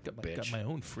got my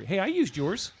own free. Hey, I used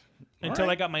yours until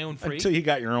I got my own free. Until you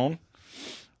got your own.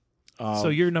 So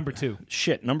you're number 2.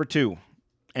 Shit, number 2,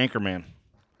 Anchorman.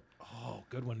 Oh,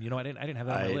 good one. I didn't have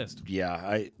that on my list.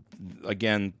 Yeah,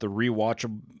 again, the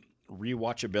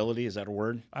rewatchability, is that a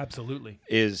word? Absolutely.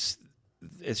 It's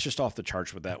just off the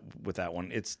charts with that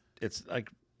one. It's like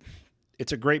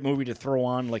it's a great movie to throw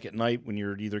on like at night when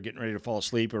you're either getting ready to fall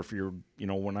asleep or if you're,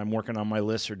 when I'm working on my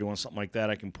list or doing something like that,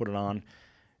 I can put it on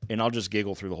and I'll just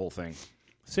giggle through the whole thing.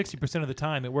 60% of the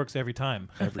time, it works every time.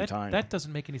 Every time. That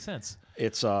doesn't make any sense.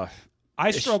 It's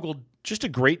struggled. Just a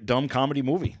great dumb comedy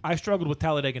movie. I struggled with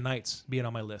Talladega Nights being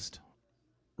on my list.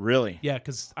 Really? Yeah,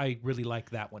 because I really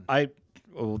like that one. I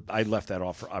left that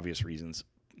off for obvious reasons.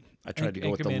 I tried to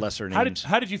go with the lesser names.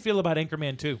 How did you feel about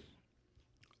Anchorman 2?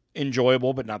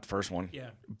 Enjoyable, but not the first one. Yeah,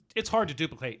 it's hard to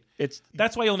duplicate.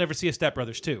 That's why you'll never see a Step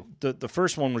Brothers 2. The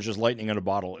first one was just lightning in a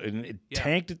bottle, and it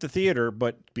tanked at the theater,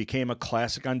 but became a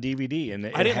classic on DVD. And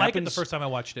I didn't like it the first time I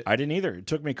watched it. I didn't either. It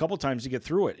took me a couple times to get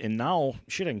through it, and now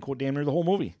shit, I can quote damn near the whole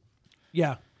movie.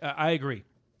 Yeah, I agree,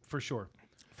 for sure.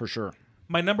 For sure.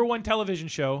 My number 1 television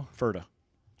show. Ferda.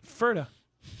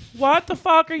 What the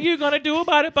fuck are you gonna do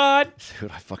about it, bud?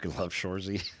 Dude, I fucking love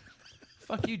Shoresy.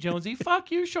 Fuck you, Jonesy.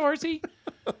 Fuck you, Shoresy.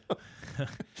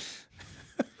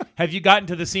 Have you gotten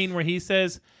to the scene where he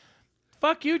says,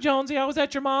 "Fuck you, Jonesy. I was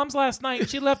at your mom's last night and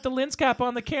she left the lens cap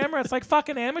on the camera. It's like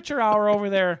fucking amateur hour over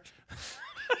there."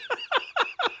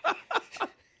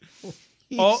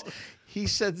 He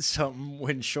said something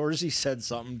when Shoresy said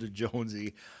something to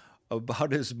Jonesy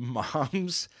about his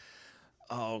mom's.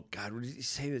 Oh God, what did he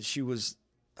say? That she was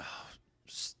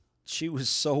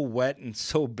so wet and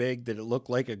so big that it looked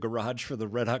like a garage for the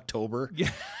Red October. Yeah,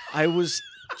 I was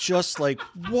just like,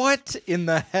 what in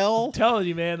the hell? I'm telling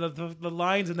you, man, the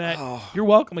lines in that. Oh. You're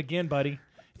welcome again, buddy.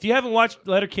 If you haven't watched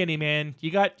Letterkenny, man,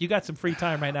 you got some free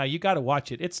time right now. You got to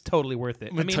watch it. It's totally worth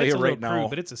it. I mean, it's a little crude,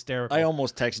 but it's hysterical. I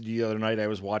almost texted you the other night. I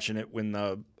was watching it when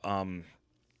the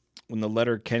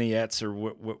Letterkenniettes or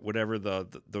whatever the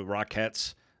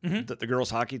Rockettes, the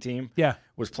girls hockey team,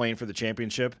 was playing for the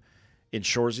championship. And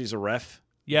Shoresy's a ref.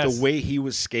 Yes, the way he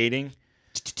was skating.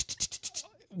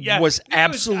 Was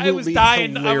absolutely I was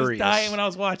dying. hilarious. I was dying when I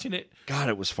was watching it. God,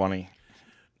 it was funny.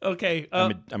 Okay.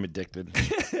 I'm addicted.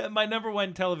 My number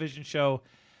 1 television show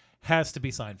has to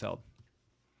be Seinfeld.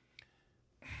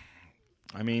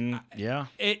 I mean, yeah.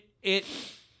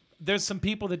 There's some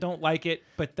people that don't like it,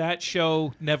 but that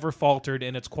show never faltered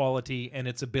in its quality and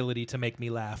its ability to make me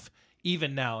laugh.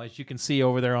 Even now, as you can see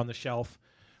over there on the shelf,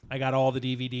 I got all the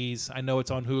DVDs. I know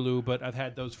it's on Hulu, but I've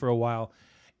had those for a while.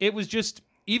 It was just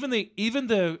even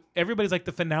the everybody's like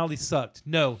the finale sucked.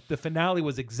 No, the finale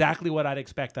was exactly what I'd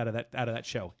expect out of that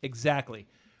show. Exactly.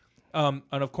 And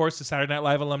of course, the Saturday Night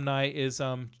Live alumni is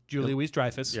Julie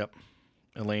Louis-Dreyfus. Yep.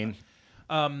 Elaine.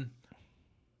 I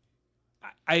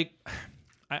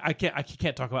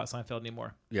can't talk about Seinfeld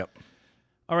anymore. Yep.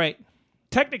 All right.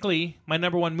 Technically, my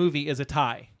number 1 movie is a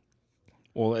tie.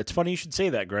 Well, it's funny you should say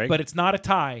that, Greg. But it's not a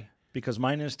tie. Because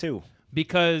mine is too.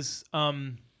 Because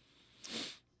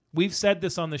we've said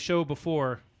this on the show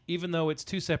before. Even though it's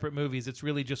 2 separate movies, it's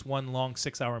really just one long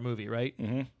 6-hour movie, right?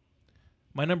 Mm-hmm.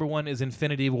 My number 1 is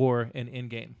Infinity War and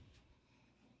Endgame.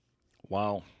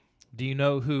 Wow. Do you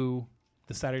know who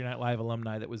the Saturday Night Live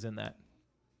alumni that was in that?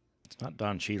 It's not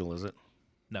Don Cheadle, is it?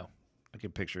 No. I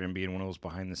could picture him being one of those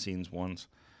behind-the-scenes ones.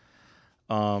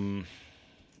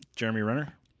 Jeremy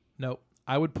Renner? No.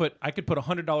 I could put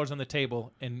 $100 on the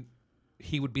table, and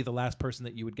he would be the last person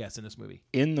that you would guess in this movie.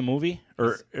 In the movie?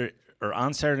 Or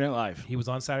on Saturday Night Live? He was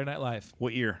on Saturday Night Live.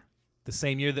 What year? The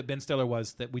same year that Ben Stiller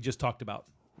was that we just talked about.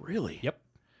 Really? Yep.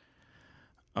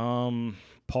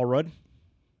 Paul Rudd?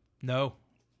 No.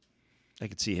 I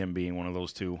could see him being one of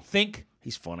those two. Think.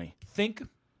 He's funny. Think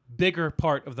bigger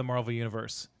part of the Marvel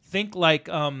Universe. Think like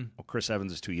Well, Chris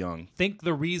Evans is too young. think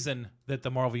the reason that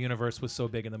the Marvel Universe was so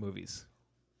big in the movies.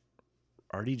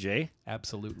 RDJ?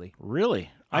 Absolutely. Really?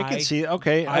 I I- can see.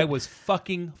 Okay, I was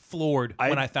fucking floored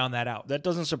when I found that out. That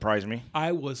doesn't surprise me.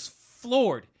 I was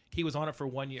floored. He was on it for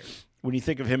 1 year. When you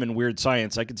think of him in Weird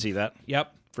Science, I can see that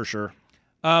Yep. for sure.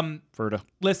 Ferda.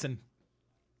 Listen,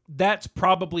 that's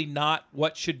probably not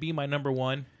what should be my number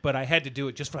one, but I had to do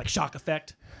it just for like shock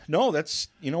effect. No, that's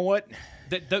you know what?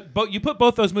 But you put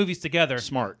both those movies together.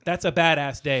 Smart. That's a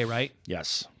badass day, right?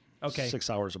 Yes. Okay. 6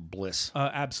 hours of bliss.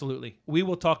 Absolutely. We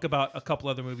will talk about a couple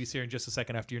other movies here in just a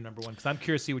second after your number one, because I'm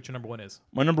curious to see what your number one is.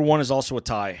 My number one is also a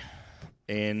tie.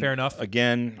 And Fair enough.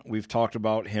 Again, we've talked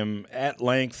about him at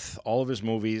length, all of his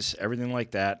movies, everything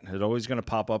like that. It's always going to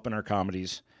pop up in our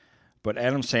comedies. But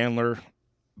Adam Sandler,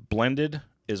 Blended,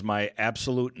 is my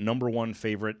absolute number one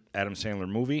favorite Adam Sandler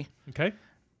movie. Okay.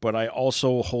 But I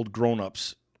also hold Grown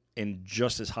Ups in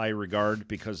just as high regard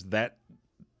because that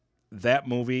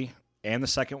movie and the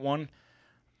second one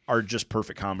are just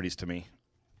perfect comedies to me.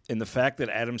 And the fact that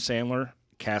Adam Sandler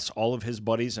casts all of his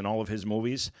buddies in all of his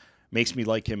movies makes me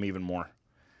like him even more.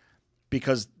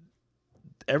 Because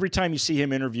every time you see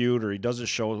him interviewed or he does a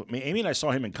show, I mean, Amy and I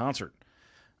saw him in concert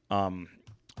when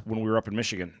we were up in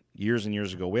Michigan years and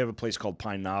years ago. We have a place called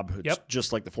Pine Knob. It's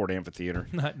just like the Ford Amphitheater.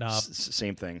 Not Knob.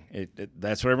 Same thing.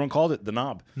 That's what everyone called it, the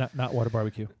Knob. Not Water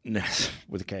Barbecue.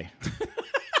 With a K.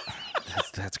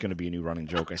 That's going to be a new running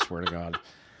joke, I swear to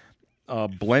God.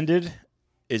 Blended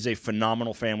is a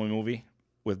phenomenal family movie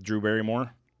with Drew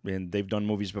Barrymore. And they've done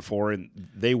movies before, and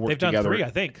they've done together. 3,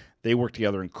 I think. They work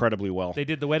together incredibly well. They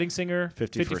did The Wedding Singer,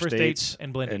 51st Dates,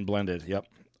 and Blended. And Blended, yep.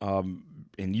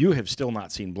 And you have still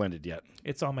not seen Blended yet.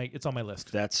 It's on my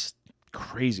list. That's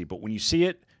crazy. But when you see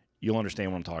it, you'll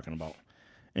understand what I'm talking about.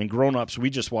 And Grown Ups,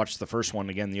 we just watched the first one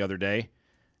again the other day.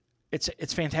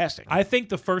 It's fantastic. I think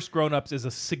the first Grown Ups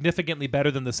is significantly better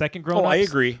than the second Grown Ups. Oh, I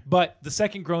agree. But the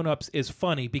second Grown Ups is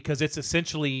funny because it's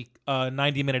essentially a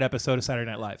 90-minute episode of Saturday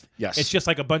Night Live. Yes. It's just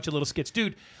like a bunch of little skits.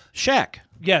 Dude, Shaq.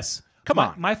 yes. Come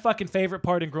on. My fucking favorite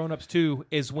part in Grown Ups 2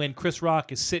 is when Chris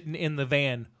Rock is sitting in the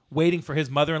van waiting for his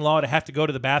mother-in-law to have to go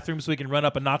to the bathroom so he can run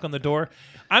up and knock on the door.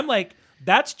 I'm like,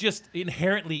 that's just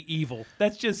inherently evil.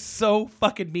 That's just so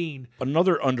fucking mean.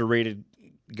 Another underrated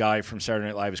guy from Saturday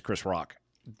Night Live is Chris Rock.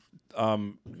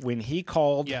 When he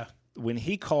called,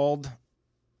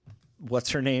 what's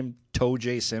her name, Toe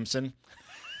J. Simpson,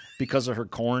 because of her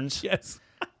corns, Yes.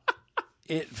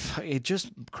 it just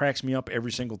cracks me up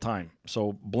every single time.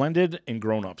 So Blended and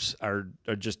Grown Ups are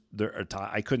just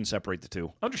I couldn't separate the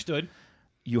two. Understood.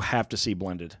 You have to see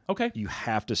Blended. Okay. You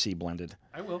have to see Blended.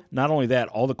 I will. Not only that,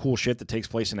 all the cool shit that takes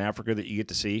place in Africa that you get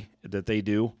to see that they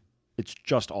do, it's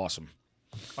just awesome.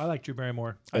 I like Drew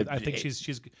Barrymore. I think she's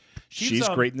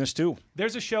great in this too.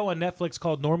 There's a show on Netflix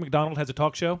called Norm Macdonald Has a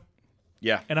Talk Show,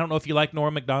 Yeah, and I don't know if you like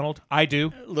Norm Macdonald. I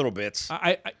do. little bits,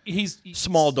 He's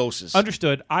small doses.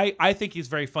 understood. I think he's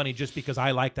very funny just because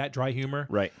I like that dry humor.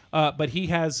 Right. But he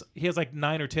has like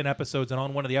 9 or 10 episodes, and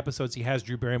on one of the episodes he has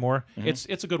Drew Barrymore. It's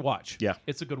a good watch. Yeah.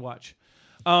 It's a good watch.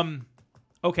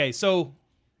 Okay, so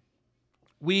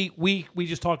we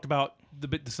just talked about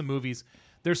some movies.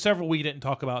 There's several we didn't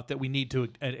talk about that we need to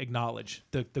acknowledge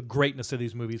the greatness of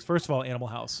these movies. First of all, Animal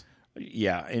House.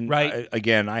 Yeah, and Right.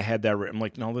 I had that written. I'm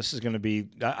like, no, this is going to be.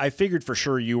 I figured for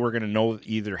sure you were going to know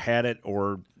either had it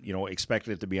or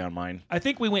expected it to be on mine. I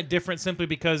think we went different simply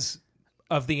because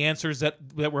of the answers that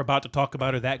we're about to talk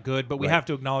about are that good, but we have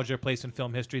to acknowledge their place in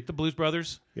film history. The Blues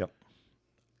Brothers, Yep.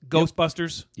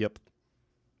 Ghostbusters, Yep.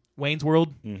 Wayne's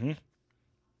World, Mm-hmm.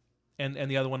 and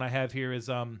the other one I have here is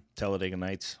Talladega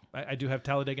Nights. I do have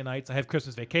Talladega Nights. I have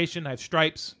Christmas Vacation. I have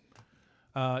Stripes,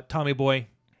 Tommy Boy.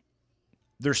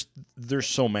 There's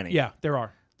so many. Yeah, there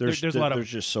are. There's a lot of. There's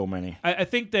just so many. I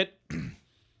think that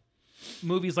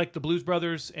movies like The Blues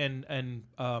Brothers and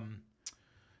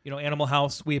Animal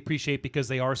House we appreciate because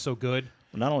they are so good.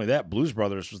 Not only that, Blues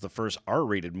Brothers was the first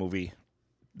R-rated movie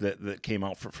that came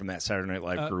out from that Saturday Night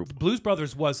Live group. Blues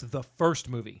Brothers was the first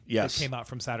movie Yes. that came out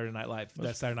from Saturday Night Live.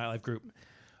 That Saturday Night Live group.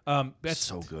 That's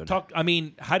So good. I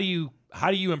mean, how do you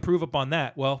improve upon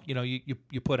that? Well,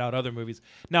 you put out other movies.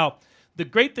 Now, the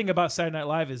great thing about Saturday Night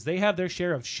Live is they have their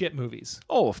share of shit movies.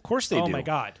 Oh, of course they do. Oh my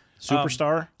God.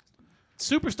 Superstar.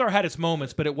 Superstar had its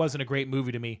moments, but it wasn't a great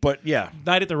movie to me. But yeah,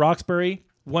 Night at the Roxbury.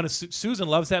 Susan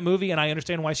loves that movie, and I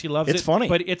understand why she loves it. It's funny.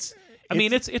 But it's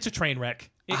a train wreck.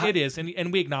 It is,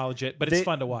 and we acknowledge it. But it's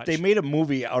fun to watch. They made a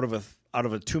movie out of a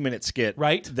 2-minute skit,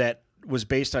 Right. That was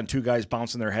based on two guys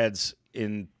bouncing their heads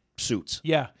in suits.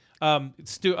 Yeah.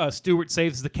 Stuart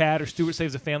Saves the Cat or Stuart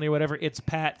Saves the Family or whatever. It's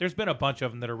Pat. There's been a bunch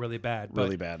of them that are really bad.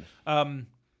 Really bad.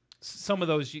 some of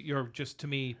those you're just, to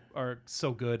me, are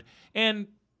so good. And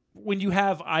when you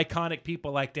have iconic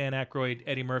people like Dan Aykroyd,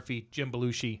 Eddie Murphy, Jim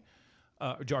Belushi,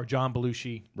 or John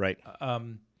Belushi, Right.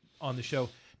 on the show.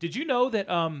 Did you know that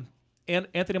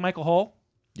Anthony Michael Hall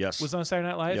Yes. was on Saturday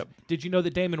Night Live? Yep. Did you know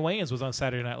that Damon Wayans was on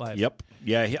Saturday Night Live? Yep.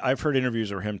 Yeah, I've heard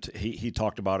interviews of him. He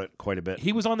talked about it quite a bit.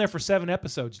 He was on there for 7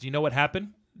 episodes. Do you know what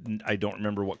happened? I don't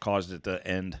remember what caused it to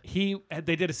end.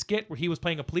 They did a skit where he was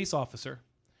playing a police officer,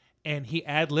 and he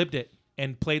ad-libbed it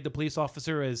and played the police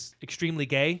officer as extremely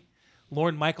gay.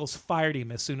 Lorne Michaels fired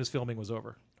him as soon as filming was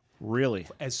over. Really?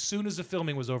 As soon as the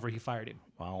filming was over, he fired him.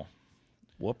 Wow.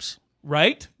 Whoops.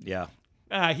 Right? Yeah.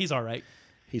 He's all right.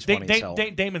 He's funny as hell.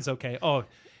 Damon's okay. Oh,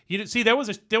 you didn't see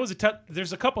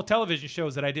there's a couple television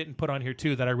shows that I didn't put on here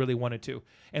too that I really wanted to,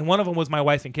 and one of them was My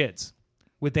Wife and Kids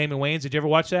with Damon Wayans. Did you ever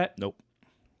watch that? Nope.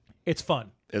 It's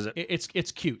fun. Is it?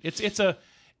 It's cute. It's an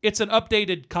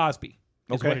updated Cosby.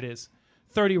 Is Okay. what it is.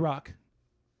 30 Rock.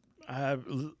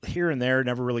 Here and there,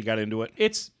 never really got into it.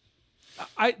 It's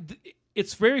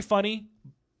very funny.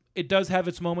 It does have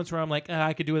its moments where I'm like,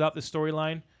 I could do without this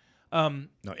storyline.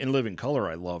 No, In Living Color,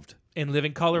 I loved. In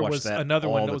Living Color Watch was that another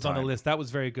one all that the was on the time. list. That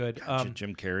was very good.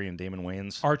 Jim Carrey and Damon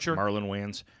Wayans. Archer. Marlon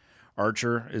Wayans.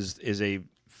 Archer is a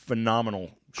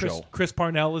phenomenal show. Chris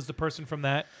Parnell is the person from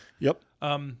that. Yep.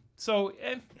 So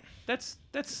that's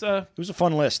It was a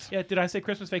fun list. yeah. Did I say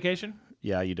Christmas Vacation?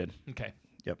 Yeah, you did. Okay.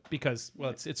 Yep. Because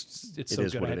it's It so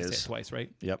is good. what I had it to say is. it twice, right?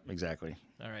 Yep, exactly.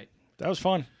 All right. That was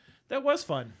fun. That was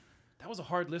fun. That was a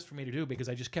hard list for me to do because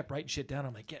I just kept writing shit down.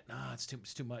 I'm like, it's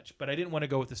too much. But I didn't want to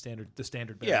go with the standard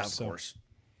betters. Yeah, of so. course.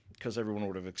 Because everyone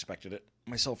would have expected it,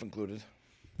 myself included.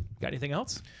 Got anything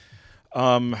else?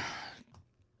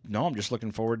 No, I'm just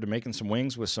looking forward to making some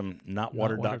wings with some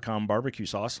notwater.com barbecue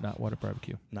sauce. Not Water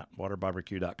Barbecue.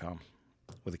 Notwaterbarbecue.com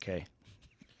with a K.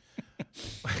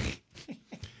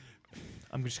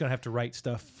 I'm just gonna have to write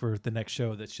stuff for the next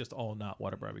show that's just all Not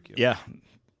Water Barbecue. Yeah,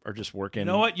 or just working. You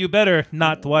know what? You better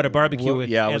not Water Barbecue. Well,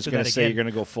 yeah, I was going to say you're going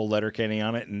to go full letter Kenny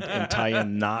on it and tie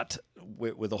in not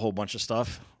with a whole bunch of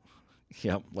stuff.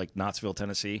 Yeah, like Knoxville,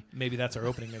 Tennessee. Maybe that's our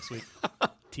opening next week.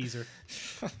 Teaser.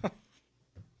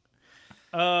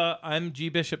 I'm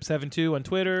gbishop72 on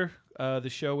Twitter. The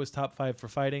show is Top 5 for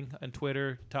Fighting on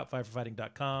Twitter,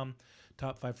 top5forfighting.com,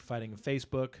 Top 5 for Fighting on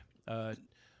Facebook.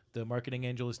 The marketing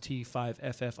angel is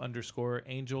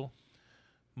T5FF_angel.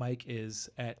 Mike is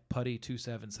at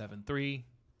Putty2773.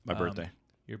 My birthday.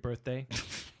 Your birthday.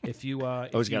 If you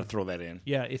Always got to throw that in.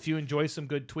 Yeah, if you enjoy some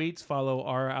good tweets, follow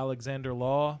R. Alexander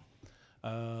Law.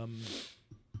 I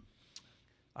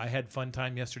had fun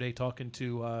time yesterday talking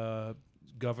to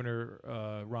Governor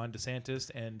Ron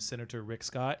DeSantis and Senator Rick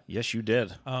Scott. Yes, you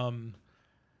did.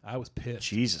 I was pissed.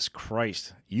 Jesus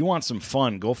Christ. You want some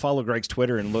fun, go follow Greg's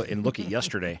Twitter and look at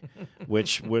yesterday,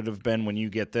 which would have been, when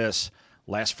you get this,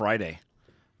 last Friday.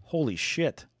 Holy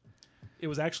shit. It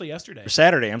was actually yesterday. Or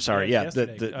Saturday, I'm sorry. Yeah, Yeah,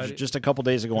 yesterday. just a couple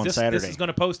days ago on Saturday. This is going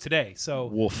to post today. So,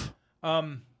 Woof.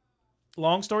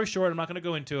 long story short, I'm not going to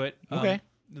go into it. Okay.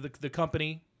 The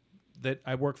company that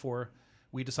I work for,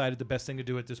 we decided the best thing to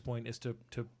do at this point is to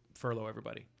furlough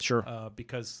everybody. Sure.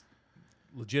 Because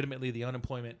legitimately the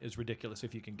unemployment is ridiculous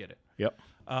if you can get it. Yep.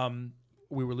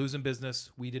 We were losing business.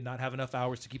 We did not have enough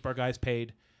hours to keep our guys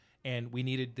paid, and we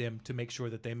needed them to make sure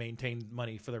that they maintained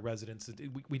money for their residents.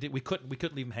 We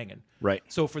couldn't leave them hanging. Right.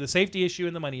 So for the safety issue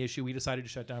and the money issue, we decided to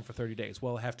shut down for 30 days.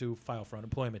 Well, I have to file for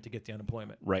unemployment to get the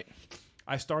unemployment. Right.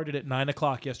 I started at 9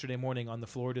 o'clock yesterday morning on the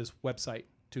Florida's website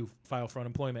to file for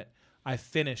unemployment. I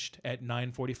finished at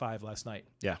 9:45 last night.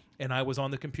 Yeah. And I was on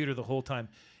the computer the whole time.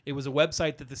 It was a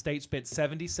website that the state spent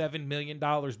 $77 million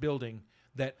building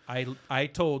that I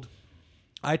told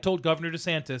Governor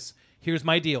DeSantis, here's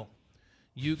my deal.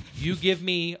 You give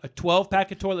me a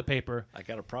 12-pack of toilet paper. I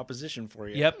got a proposition for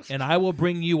you. Yep. And I will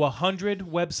bring you 100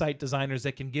 website designers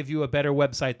that can give you a better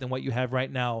website than what you have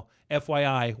right now.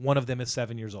 FYI, one of them is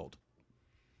 7 years old.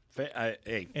 Fair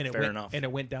enough. And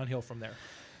it went downhill from there.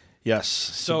 Yes.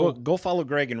 So go follow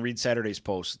Greg and read Saturday's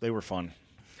posts. They were fun.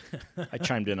 I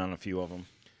chimed in on a few of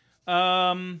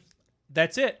them.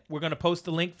 That's it. We're going to post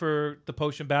the link for the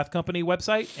Potion Bath Company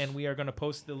website, and we are going to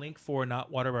post the link for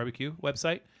Not Water Barbecue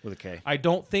website. With a K. I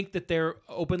don't think that they're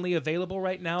openly available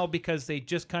right now because they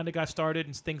just kind of got started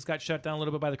and things got shut down a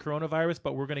little bit by the coronavirus,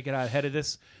 but we're going to get out ahead of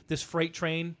this freight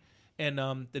train, and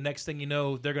the next thing you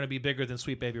know, they're going to be bigger than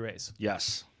Sweet Baby Ray's.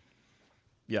 Yes.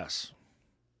 Yes.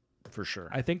 For sure.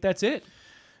 I think that's it.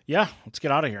 Yeah, let's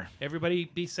get out of here. Everybody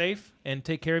be safe and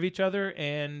take care of each other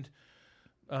and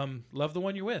love the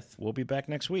one you're with. We'll be back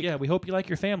next week. Yeah, we hope you like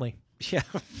your family. Yeah.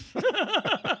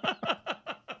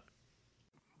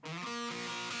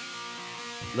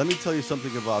 Let me tell you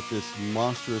something about this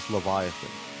monstrous Leviathan.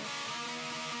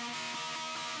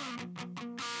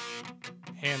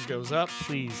 Hand goes up.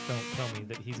 Please don't tell me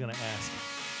that he's going to ask.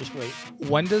 Just wait.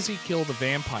 When does he kill the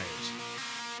vampires?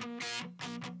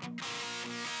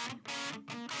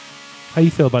 How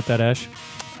you feel about that, Ash?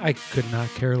 I could not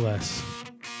care less.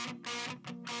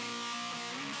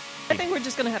 I think we're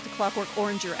just going to have to Clockwork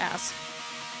Orange your ass.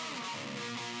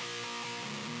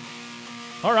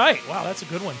 All right. Wow, that's a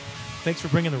good one. Thanks for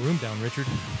bringing the room down, Richard.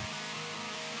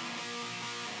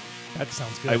 That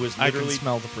sounds good. I was I can literally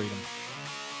smell the freedom.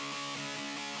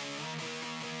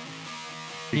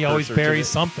 He always precursor to buries this.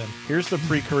 something. Here's the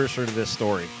precursor to this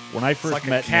story. When I It's first like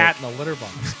met a cat Nick, in a litter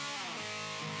box.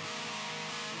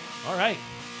 All right.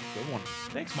 good one.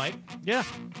 Thanks, Mike. Yeah,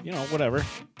 whatever.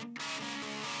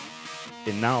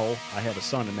 And now I have a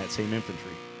son in that same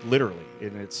infantry, literally,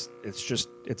 and it's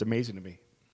amazing to me.